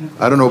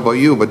I don't know about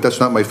you, but that's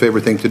not my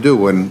favorite thing to do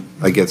when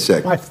I get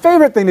sick. My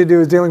favorite thing to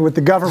do is dealing with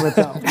the government,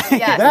 though.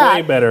 Yes. That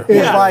way better.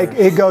 is like,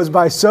 it goes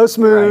by so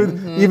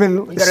smooth, even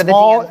You go to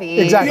small, the DMV.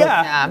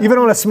 exactly, even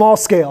on a small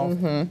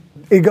scale.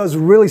 It goes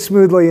really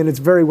smoothly and it's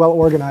very well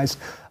organized.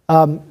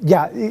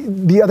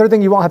 The other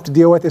thing you won't have to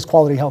deal with is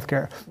quality health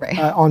care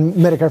on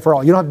Medicare for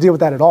All. You don't have to deal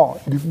with that at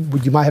all.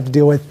 You might have to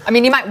deal with... I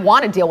mean, you might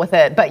want to deal with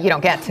it, but you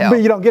don't get to.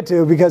 But you don't get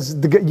to because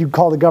you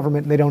call the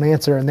government and they don't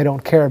answer and they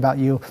don't care about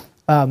you.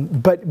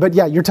 But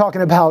you're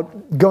talking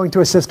about going to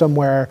a system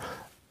where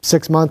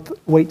 6-month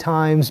wait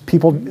times,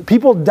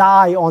 people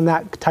die on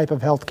that type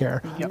of health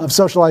care, of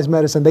socialized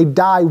medicine. They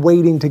die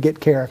waiting to get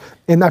care.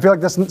 And I feel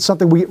like that's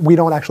something we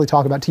don't actually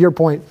talk about. To your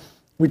point,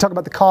 we talk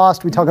about the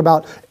cost, we talk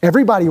about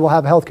everybody will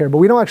have health care, but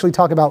we don't actually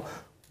talk about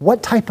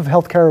what type of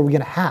health care are we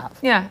going to have.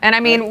 Yeah, and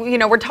I mean,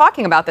 we're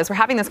talking about this, we're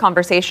having this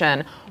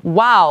conversation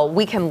while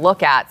we can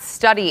look at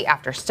study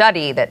after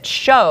study that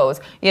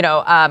shows,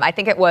 I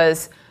think it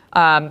was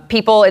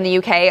people in the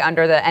UK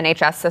under the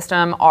NHS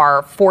system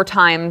are 4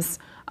 times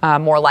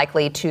more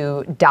likely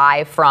to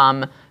die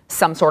from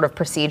some sort of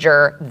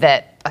procedure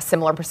that a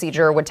similar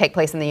procedure would take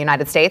place in the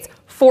United States,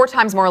 4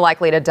 times more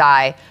likely to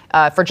die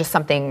for just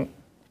something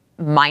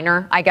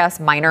minor.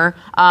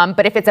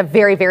 But if it's a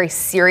very, very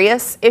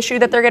serious issue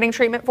that they're getting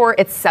treatment for,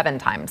 it's 7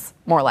 times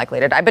more likely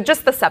to die. But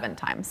just the 7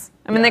 times.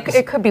 I mean,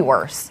 it could be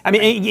worse. I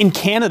mean, in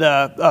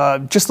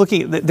Canada, just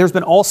looking at, there's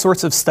been all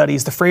sorts of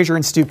studies. The Fraser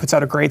Institute puts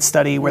out a great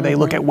study where they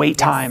look at wait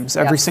times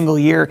every single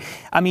year.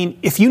 I mean,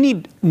 if you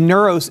need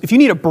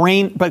a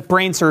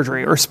brain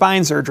surgery or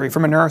spine surgery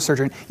from a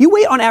neurosurgeon, you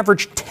wait on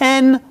average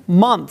 10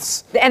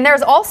 months. And there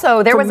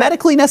was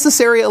medically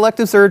necessary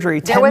elective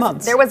surgery, 10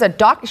 months. There was a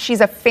doc, she's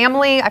a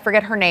family, I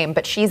forget her name,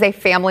 but she's a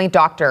family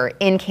doctor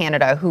in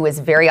Canada who is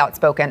very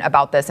outspoken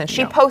about this. And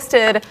she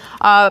posted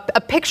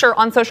a picture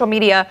on social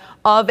media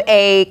of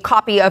a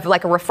copy of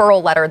like a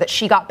referral letter that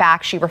she got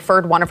back. She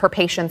referred one of her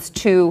patients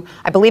to,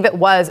 I believe it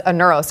was a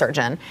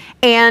neurosurgeon.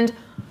 And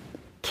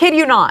kid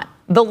you not,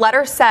 the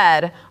letter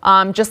said,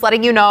 just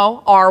letting you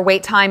know, our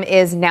wait time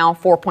is now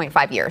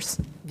 4.5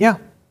 years. Yeah.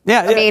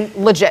 I mean,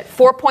 legit,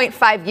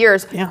 4.5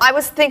 years. Yeah. I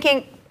was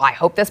thinking, I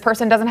hope this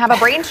person doesn't have a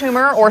brain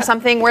tumor or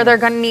something where they're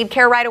going to need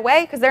care right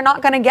away because they're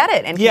not going to get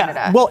it in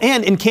Canada. Well,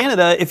 and in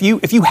Canada, if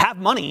you have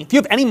money, if you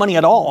have any money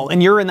at all,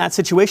 and you're in that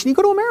situation, you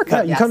go to America.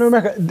 Yeah, you come to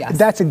America. Yes.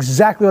 That's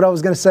exactly what I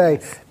was going to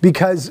say.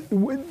 Because,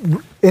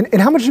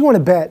 and how much do you want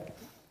to bet?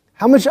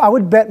 How much I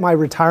would bet my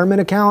retirement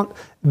account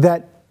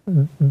that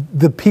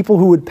the people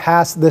who would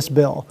pass this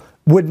bill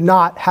would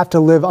not have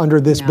to live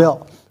under this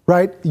bill.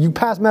 Right? You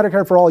pass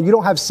Medicare for All. You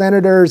don't have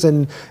senators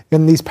and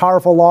these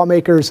powerful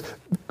lawmakers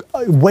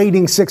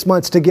waiting 6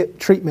 months to get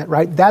treatment.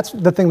 Right? That's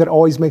the thing that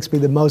always makes me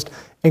the most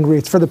angry.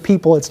 It's for the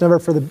people. It's never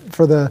for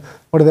the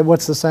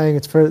what's the saying?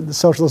 It's for the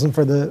socialism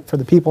for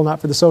the people, not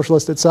for the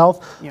socialist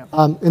itself. Yeah.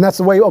 And that's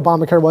the way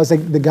Obamacare was.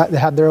 They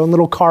had their own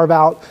little carve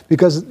out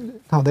because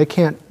they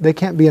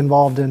can't be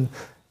involved in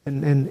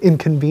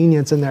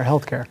inconvenience in their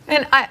healthcare.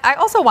 And I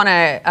also want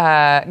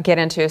to get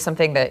into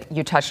something that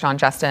you touched on,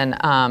 Justin.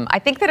 I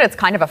think that it's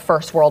kind of a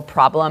first world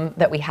problem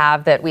that we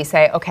have, that we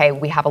say, okay,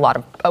 we have a lot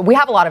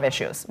of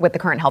issues with the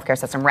current healthcare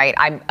system, right?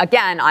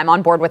 I'm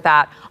on board with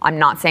that. I'm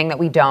not saying that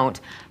we don't.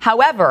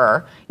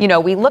 However,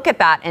 we look at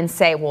that and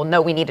say, well,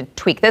 no, we need to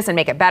tweak this and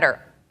make it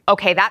better.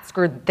 Okay, that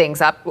screwed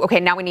things up.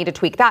 Okay, now we need to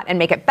tweak that and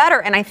make it better.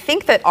 And I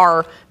think that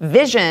our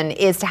vision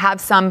is to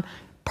have some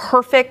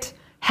perfect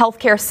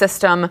healthcare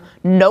system,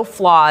 no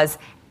flaws,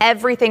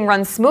 everything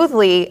runs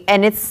smoothly,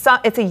 and it's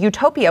a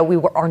utopia we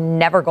are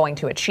never going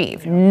to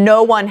achieve.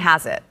 No one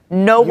has it.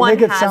 No one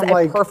has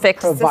a perfect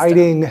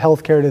providing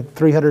health care to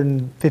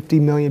 350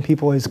 million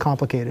people is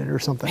complicated or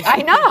something.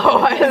 I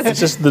know. It's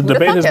just the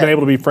debate has been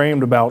able to be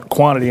framed about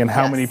quantity and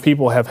how many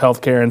people have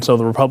health care, and so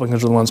the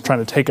Republicans are the ones trying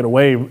to take it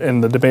away,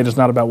 and the debate is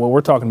not about what we're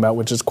talking about,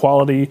 which is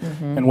quality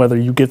and whether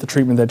you get the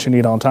treatment that you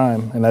need on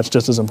time, and that's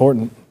just as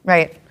important.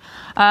 Right.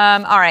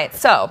 All right,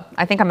 so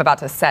I think I'm about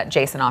to set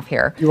Jason off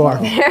here. You are.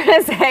 There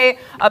is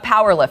a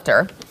power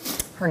lifter.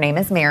 Her name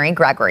is Mary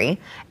Gregory,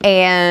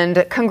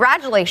 and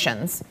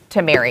congratulations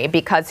to Mary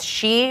because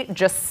she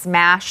just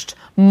smashed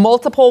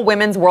multiple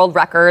women's world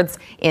records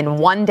in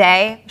one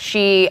day.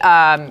 She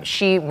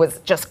was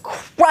just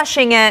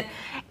crushing it,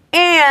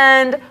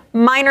 and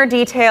minor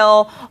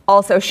detail,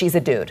 also she's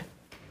a dude.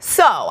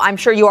 So I'm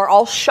sure you are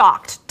all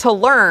shocked to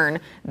learn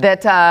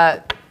that,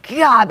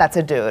 God, that's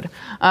a dude,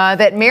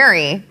 that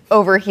Mary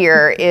over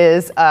here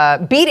is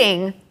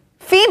beating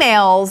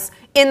females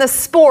in the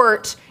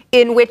sport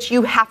in which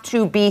you have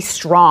to be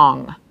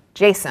strong.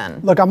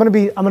 Jason. Look, I'm gonna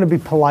be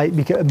polite,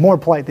 because more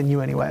polite than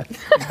you anyway.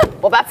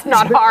 Well, that's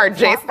not hard,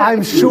 Jason.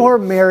 I'm sure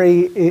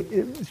Mary.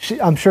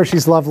 I'm sure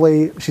she's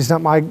lovely. She's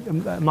not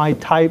my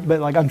type,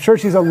 but I'm sure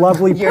she's a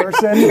lovely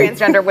person.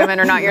 Transgender women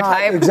are not your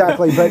type.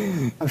 Exactly, but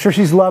I'm sure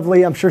she's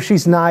lovely. I'm sure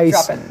she's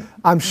nice.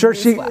 I'm sure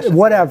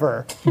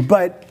whatever.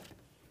 But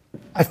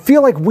I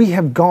feel like we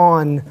have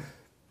gone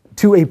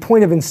to a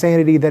point of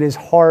insanity that is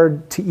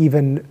hard to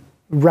even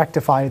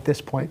rectify at this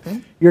point.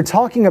 You're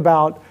talking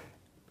about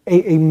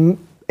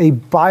a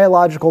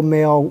biological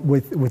male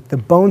with the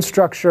bone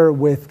structure,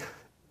 with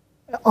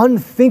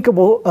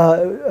unthinkable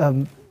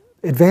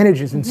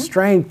advantages in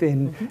strength,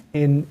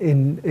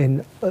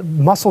 in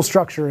muscle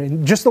structure,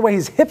 and just the way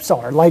his hips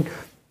are,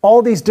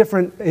 all these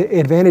different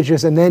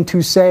advantages, and then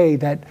to say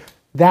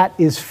that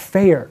is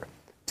fair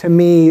to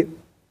me,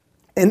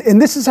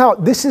 and this is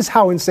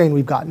how insane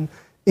we've gotten.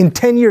 In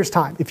 10 years'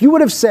 time, if you would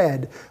have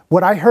said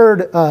what I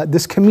heard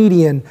this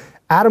comedian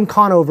Adam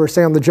Conover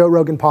say on the Joe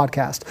Rogan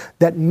podcast,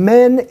 that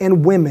men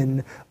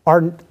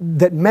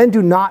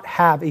do not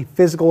have a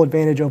physical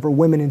advantage over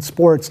women in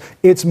sports.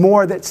 It's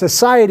more that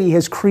society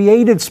has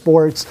created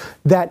sports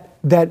that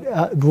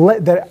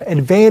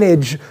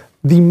advantage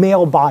the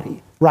male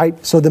body,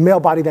 right? So the male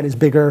body that is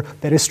bigger,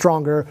 that is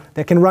stronger,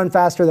 that can run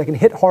faster, that can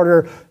hit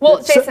harder.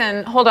 Well,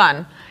 Jason, hold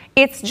on.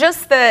 It's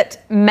just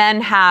that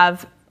men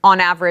have, on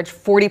average,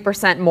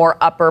 40% more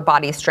upper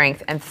body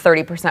strength and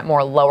 30%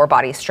 more lower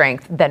body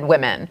strength than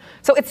women.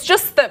 So it's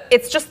just the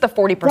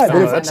 40% right,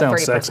 and that the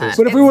sounds 30%. sexist.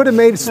 But if we would have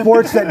made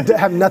sports that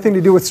have nothing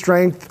to do with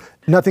strength,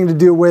 nothing to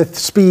do with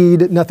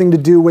speed, nothing to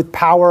do with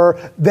power,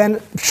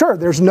 then sure,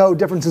 there's no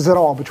differences at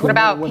all between What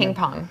about men and women. ping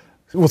pong?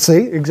 Well,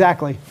 see,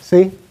 exactly.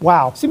 See,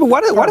 wow. See, but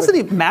why does it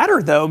even matter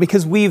though?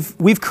 Because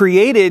we've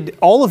created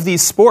all of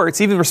these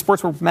sports, even for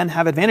sports where men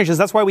have advantages.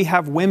 That's why we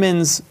have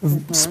women's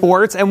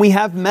sports and we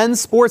have men's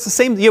sports. The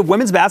same. You have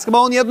women's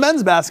basketball and you have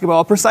men's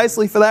basketball,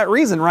 precisely for that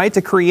reason, right?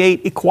 To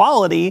create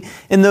equality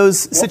in those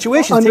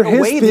situations, under take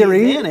away his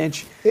theory, the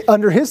advantage.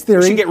 Under his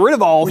theory, we should get rid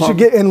of all of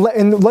them.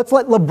 And let's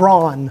let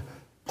LeBron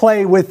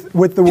play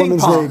with the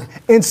women's league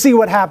and see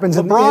what happens.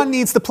 LeBron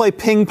needs to play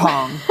ping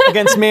pong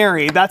against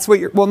Mary. That's what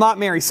you're. Well, not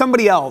Mary.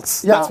 Somebody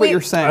else. Yeah. That's what you're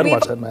saying. I'd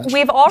watch that match.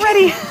 We've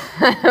already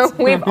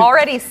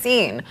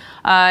seen in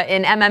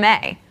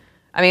MMA.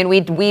 I mean,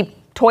 we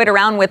toyed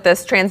around with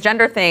this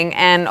transgender thing,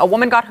 and a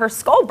woman got her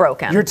skull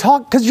broken.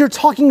 Because you're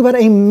talking about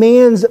a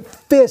man's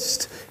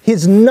fist,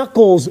 his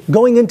knuckles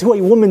going into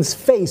a woman's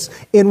face.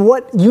 In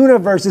what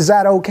universe is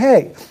that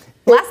okay?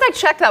 Last I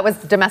checked, that was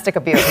domestic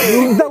abuse.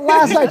 The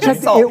last I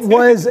checked, it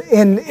was,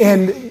 and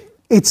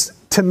it's,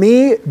 to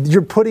me,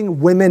 you're putting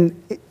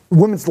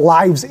women's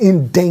lives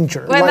in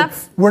danger. Well,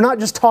 we're not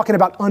just talking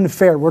about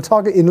unfair. We're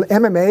talking, in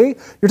MMA,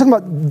 you're talking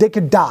about they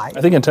could die. I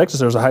think in Texas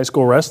there was a high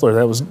school wrestler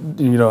that was,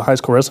 high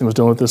school wrestling was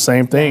dealing with the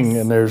same thing,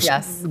 and there's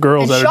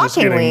girls that are just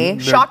getting...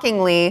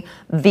 Shockingly,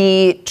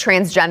 the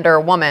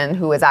transgender woman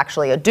who is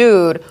actually a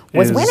dude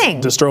was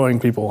winning. Destroying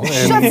people.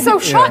 That's so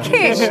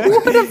shocking. Who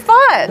would have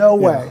thought? No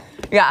way.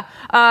 Yeah.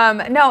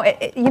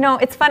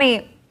 It's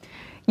funny.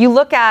 You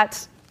look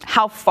at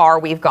how far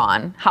we've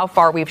gone, how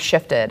far we've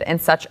shifted in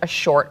such a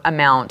short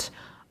amount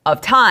of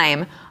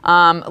time.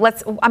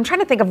 I'm trying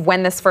to think of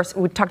when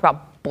we talked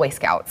about Boy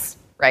Scouts,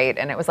 right?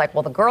 And it was like,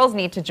 well, the girls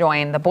need to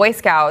join the Boy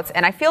Scouts.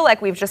 And I feel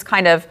like we've just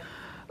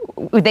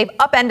they've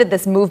upended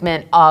this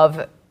movement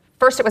of,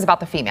 first it was about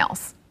the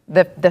females.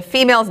 The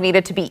females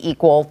needed to be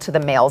equal to the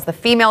males. The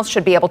females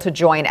should be able to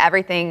join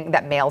everything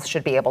that males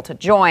should be able to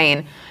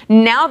join.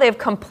 Now they've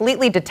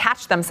completely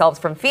detached themselves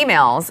from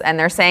females, and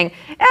they're saying,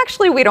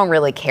 actually, we don't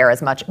really care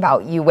as much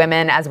about you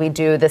women as we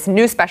do this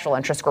new special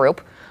interest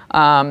group,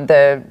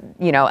 the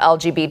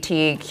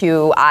LGBTQIRS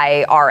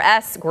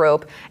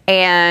group,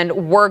 and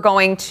we're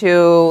going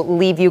to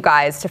leave you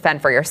guys to fend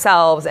for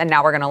yourselves, and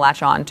now we're going to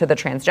latch on to the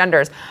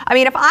transgenders. I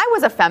mean, if I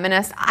was a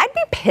feminist, I'd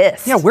be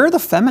pissed. Yeah, where are the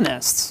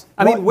feminists?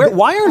 I mean,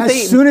 why aren't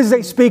they? As soon as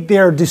they speak, they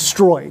are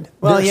destroyed.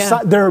 Well,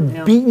 they're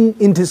beaten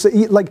into,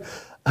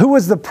 who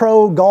was the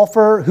pro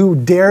golfer who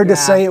dared to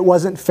say it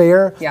wasn't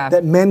fair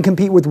that men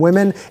compete with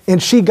women,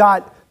 and she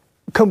got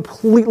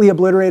completely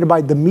obliterated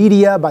by the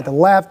media, by the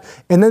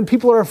left, and then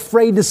people are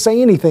afraid to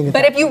say anything.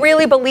 But if you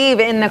really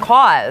believe in the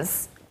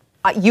cause,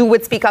 you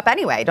would speak up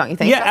anyway, don't you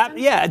think?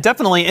 Yeah,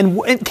 definitely.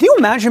 And can you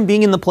imagine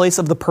being in the place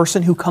of the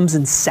person who comes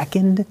in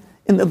second?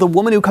 And the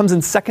woman who comes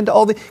in second to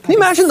all the... Can you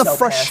imagine the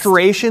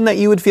frustration that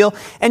you would feel?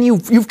 And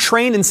you've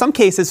trained, in some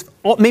cases,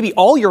 maybe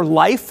all your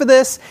life for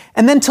this,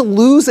 and then to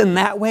lose in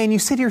that way, and you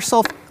say to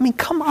yourself, I mean,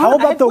 come on. How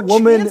about the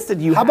woman?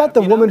 How about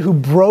the woman who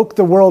broke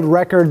the world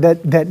record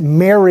that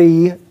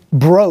Mary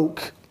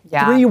broke?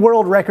 3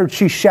 world records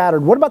she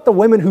shattered. What about the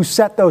women who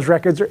set those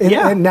records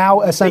and now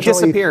essentially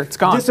disappear? It's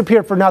gone.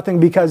 Disappear for nothing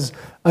because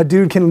a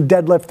dude can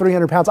deadlift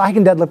 300 pounds. I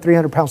can deadlift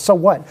 300 pounds. So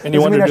what? And you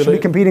Doesn't mean I should be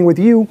competing with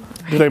you.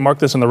 Do they mark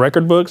this in the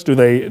record books?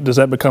 Does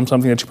that become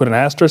something that you put an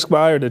asterisk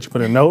by, or did you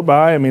put a note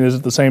by? I mean, is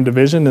it the same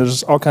division?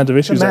 There's all kinds of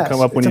issues that come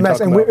up when you talk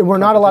about. And we're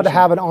not allowed to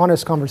have an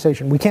honest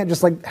conversation. We can't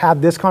just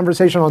have this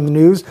conversation on the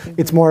news.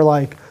 It's more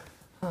like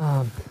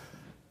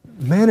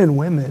men and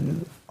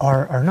women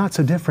are not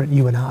so different.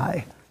 You and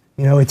I.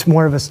 It's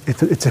more of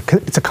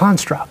it's a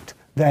construct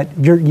that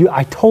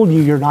I told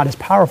you you're not as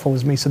powerful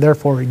as me, so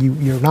therefore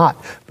you're not.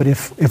 But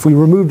if we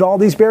removed all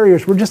these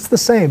barriers, we're just the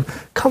same.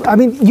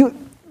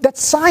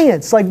 That's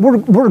science. Like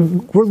we're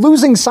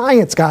losing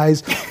science,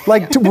 guys.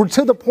 Like we're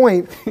to the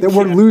point that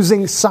we're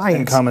losing science.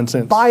 And common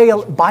sense.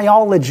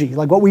 Biology,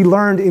 like what we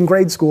learned in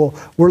grade school,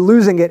 we're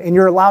losing it, and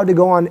you're allowed to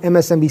go on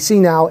MSNBC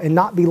now and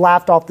not be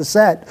laughed off the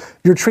set.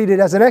 You're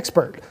treated as an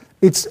expert.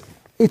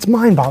 It's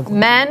mind-boggling.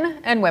 Men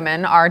and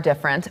women are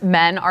different.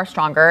 Men are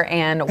stronger,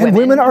 and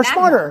women are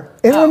smarter.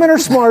 And women are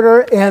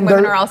smarter, and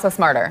women are also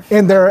smarter.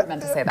 And they're I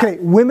meant to say that. Okay.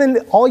 Women.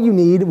 All you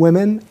need,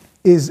 women,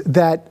 is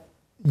that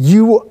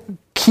you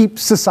keep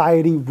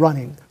society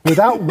running.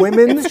 Without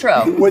women, it's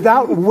true.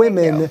 Without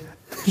women,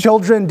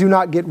 children do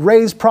not get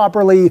raised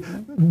properly.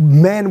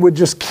 Men would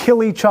just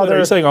kill each other. Are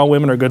you saying all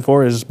women are good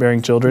for is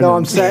bearing children? No,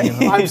 I'm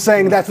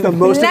saying that's the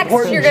most important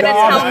Next, you're going to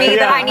tell me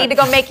that I need to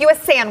go make you a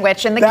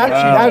sandwich in the kitchen.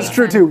 That's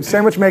true too.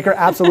 Sandwich maker,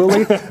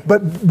 absolutely.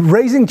 But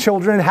raising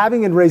children,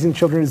 having and raising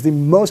children is the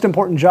most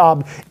important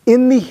job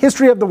in the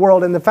history of the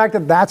world. And the fact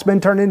that that's been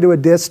turned into a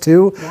diss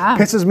too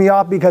pisses me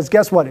off, because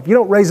guess what? If you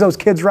don't raise those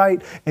kids right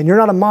and you're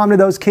not a mom to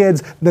those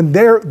kids, then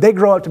they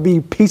grow up to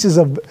be pieces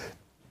of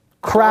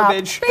crap.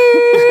 Garbage.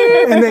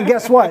 And then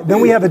guess what? Then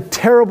we have a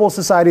terrible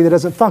society that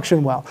doesn't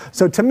function well.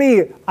 So to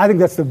me, I think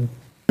that's the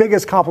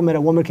biggest compliment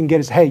a woman can get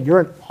is, hey, you're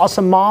an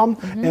awesome mom,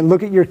 and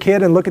look at your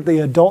kid and look at the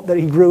adult that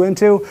he grew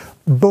into.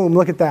 Boom,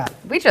 look at that.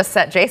 We just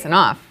set Jason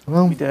off.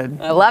 Well, we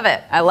did. I love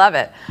it.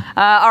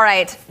 All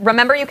right.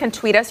 Remember, you can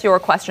tweet us your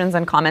questions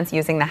and comments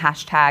using the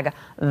hashtag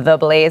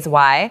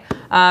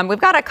 #TheBlazeWhy.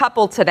 We've got a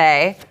couple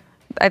today.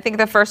 I think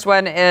the first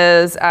one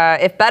is,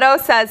 if Beto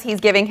says he's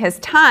giving his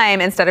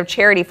time instead of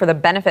charity for the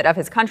benefit of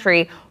his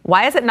country,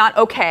 why is it not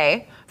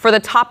okay for the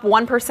top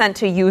 1%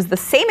 to use the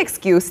same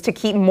excuse to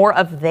keep more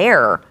of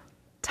their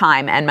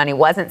time and money?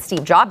 Wasn't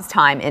Steve Jobs'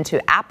 time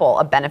into Apple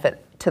a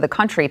benefit to the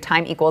country?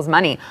 Time equals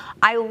money.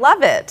 I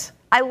love it.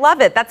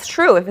 That's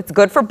true. If it's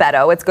good for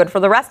Beto, it's good for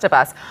the rest of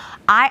us.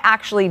 I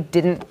actually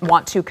didn't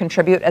want to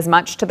contribute as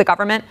much to the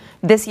government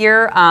this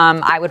year.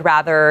 I would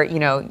rather,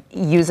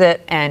 use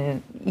it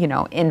and,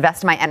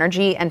 invest my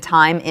energy and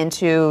time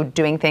into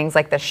doing things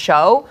like the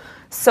show.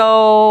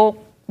 So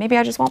maybe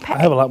I just won't pay. I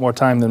have a lot more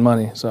time than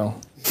money, so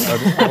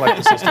I like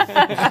the system.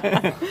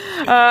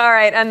 All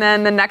right, and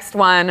then the next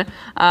one,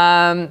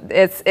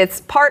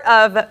 it's part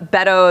of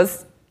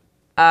Beto's,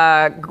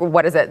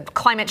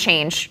 climate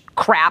change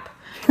crap.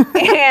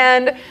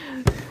 And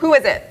who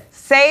is it?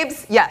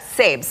 Sabes? Yes,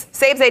 Sabes.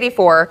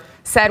 Sabes84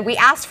 said, we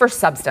asked for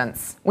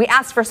substance.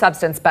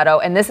 Beto,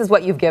 and this is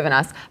what you've given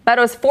us.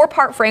 Beto's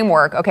 4-part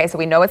framework, okay, so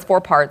we know it's 4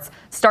 parts,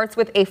 starts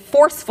with a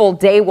forceful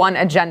day one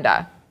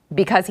agenda,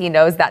 because he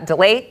knows that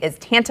delay is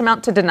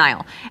tantamount to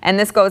denial. And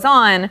this goes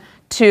on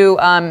to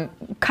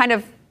kind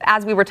of,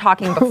 as we were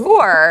talking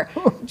before,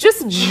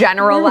 just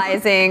generally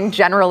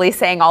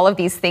saying all of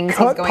these things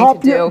he's going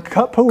to do.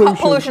 Cut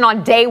pollution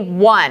on day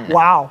one.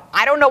 Wow.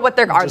 I don't know what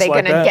are they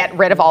going to get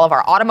rid of all of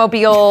our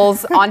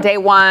automobiles on day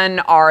one?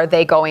 Are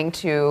they going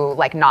to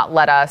not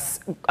let us,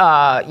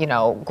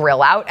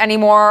 grill out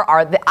anymore?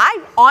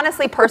 I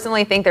honestly,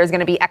 personally think there's going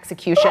to be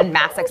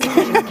mass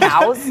execution of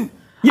cows.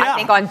 Yeah. I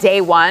think on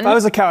day one. If I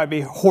was a cow, I'd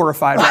be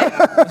horrified.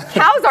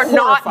 Cows are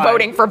not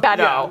voting for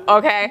Beto,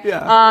 okay?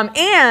 Yeah.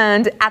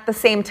 And at the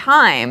same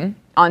time,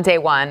 on day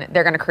one,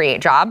 they're going to create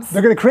jobs.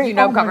 They're going to create.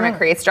 Government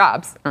creates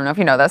jobs. I don't know if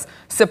you know this.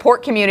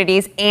 Support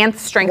communities and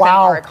strengthen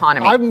our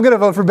economy. I'm going to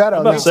vote for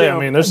Beto. This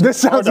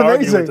sounds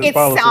amazing. It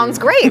sounds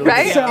great,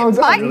 right? It sounds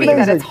might amazing. be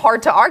that it's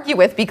hard to argue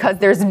with because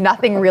there's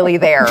nothing really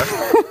there.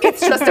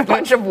 It's just a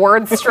bunch of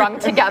words strung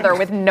together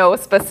with no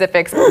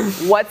specifics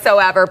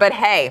whatsoever. But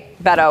hey,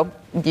 Beto,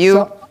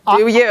 I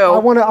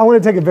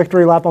want to take a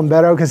victory lap on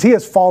Beto, because he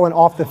has fallen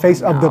off the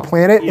face of the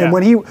planet. Yeah. And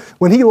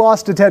when he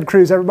lost to Ted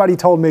Cruz, everybody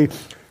told me,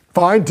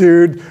 fine,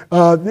 dude,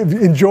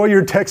 enjoy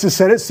your Texas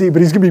Senate seat,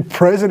 but he's going to be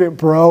president,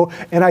 bro.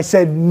 And I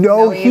said,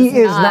 no, he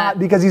is not,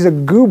 because he's a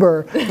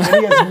goober, and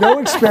he has no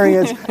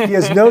experience, he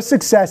has no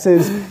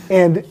successes,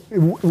 and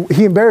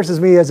he embarrasses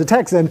me as a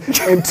Texan.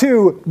 And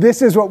two,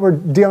 this is what we're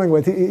dealing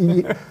with.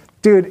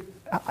 Dude,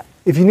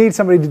 if you need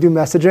somebody to do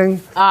messaging,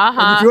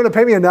 and if you want to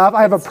pay me enough,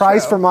 I have a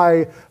price for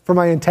my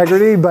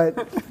integrity, but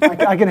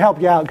I can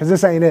help you out, because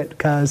this ain't it.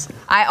 Because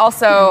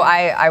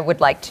I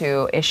would like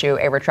to issue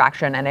a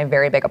retraction and a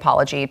very big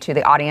apology to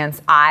the audience.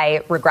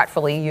 I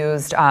regretfully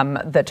used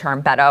the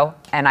term Beto,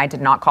 and I did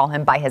not call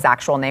him by his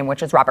actual name,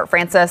 which is Robert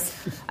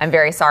Francis. I'm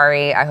very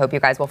sorry. I hope you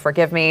guys will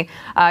forgive me.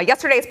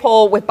 Yesterday's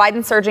poll, with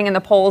Biden surging in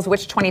the polls,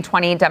 which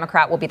 2020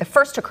 Democrat will be the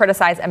first to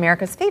criticize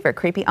America's favorite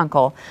creepy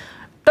uncle?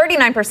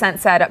 39%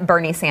 said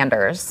Bernie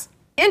Sanders.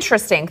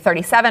 Interesting,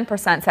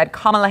 37% said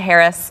Kamala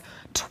Harris.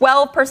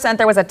 12%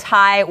 there was a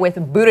tie with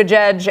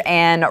Buttigieg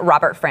and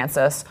Robert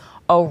Francis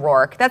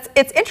O'Rourke.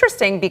 It's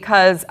interesting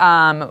because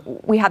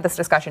we had this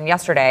discussion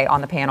yesterday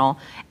on the panel,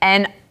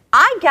 and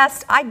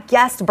I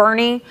guessed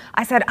Bernie.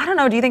 I said, I don't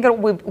know, do you think it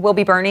will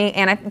be Bernie?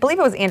 And I believe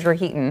it was Andrew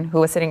Heaton, who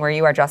was sitting where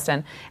you are,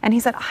 Justin. And he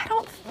said, I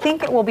don't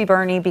think it will be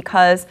Bernie,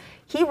 because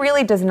he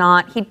really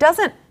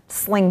doesn't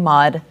sling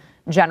mud.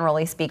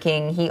 Generally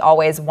speaking, he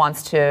always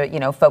wants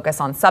to, focus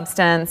on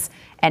substance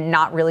and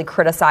not really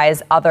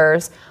criticize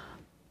others.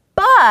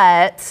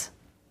 But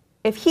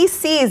if he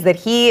sees that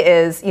he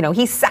is,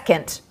 he's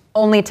second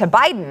only to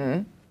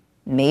Biden,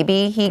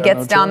 maybe he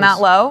gets down that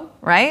low,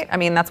 right? I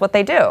mean, that's what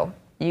they do.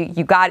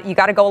 You got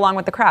to go along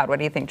with the crowd. What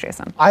do you think,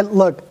 Jason?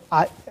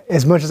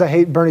 As much as I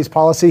hate Bernie's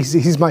policies,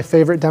 he's my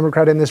favorite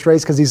Democrat in this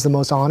race because he's the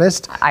most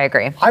honest. I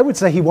agree. I would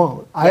say he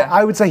won't.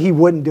 I would say he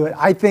wouldn't do it.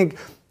 I think,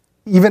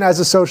 even as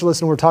a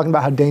socialist, and we're talking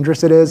about how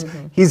dangerous it is,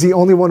 he's the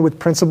only one with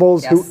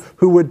principles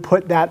who would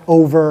put that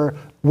over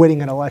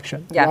winning an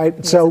election,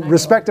 right? So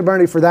respect to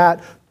Bernie for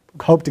that.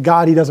 Hope to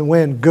God he doesn't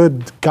win.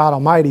 Good God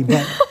Almighty,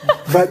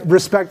 but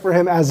respect for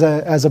him as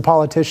a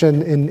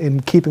politician in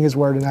keeping his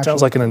word and actually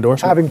sounds like an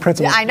endorsement. Having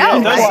principles. Yeah, I know.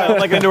 It does sound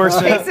like an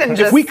endorsement.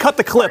 If we cut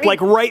the clip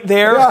right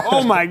there,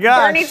 oh my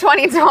God. Bernie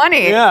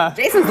 2020. Yeah.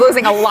 Jason's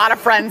losing a lot of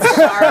friends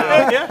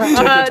tomorrow.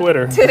 Check your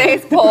Twitter.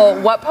 Today's poll,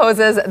 what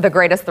poses the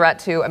greatest threat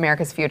to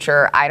America's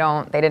future?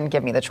 They didn't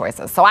give me the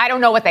choices, so I don't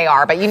know what they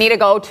are, but you need to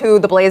go to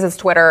The Blaze's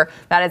Twitter,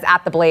 that is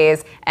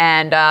 @TheBlaze,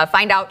 and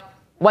find out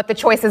what the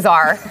choices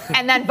are,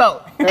 and then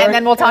vote. And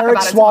then we'll talk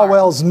about it tomorrow.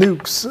 Swalwell's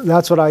nukes,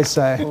 that's what I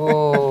say.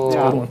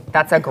 Ooh,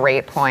 that's a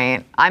great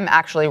point. I'm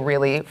actually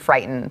really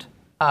frightened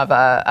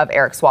of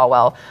Eric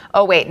Swalwell.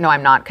 Oh, wait, no,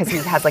 I'm not, because he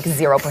has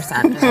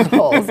 0% in the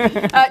polls.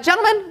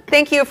 Gentlemen,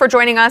 thank you for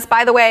joining us.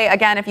 By the way,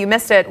 again, if you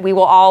missed it, we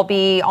will all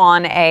be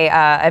on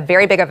a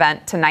very big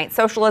event tonight,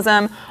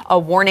 Socialism, A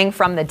Warning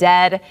from the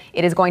Dead.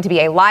 It is going to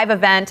be a live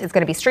event. It's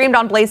going to be streamed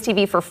on Blaze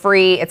TV for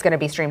free. It's going to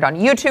be streamed on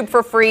YouTube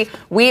for free.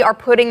 We are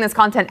putting this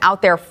content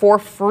out there for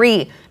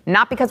free.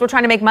 Not because we're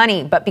trying to make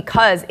money, but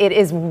because it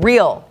is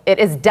real. It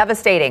is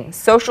devastating.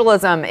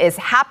 Socialism is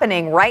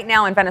happening right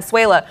now in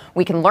Venezuela.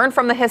 We can learn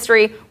from the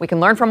history. We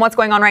can learn from what's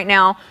going on right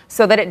now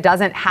so that it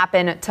doesn't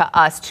happen to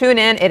us. Tune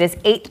in. It is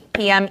 8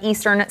 p.m.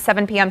 Eastern,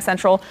 7 p.m.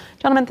 Central.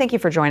 Gentlemen, thank you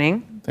for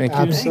joining. Thank you.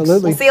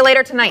 Absolutely. We'll see you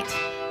later tonight.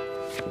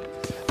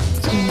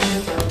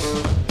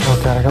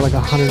 Oh, God, I got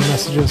 100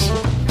 messages.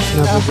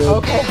 Never good.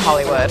 Okay,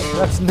 Hollywood.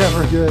 That's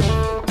never good.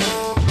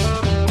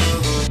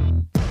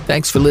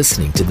 Thanks for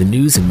listening to the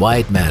news and why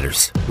it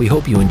matters. We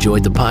hope you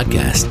enjoyed the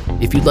podcast.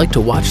 If you'd like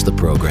to watch the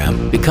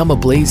program, become a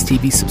Blaze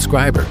TV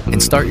subscriber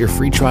and start your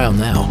free trial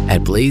now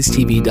at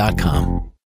blazetv.com.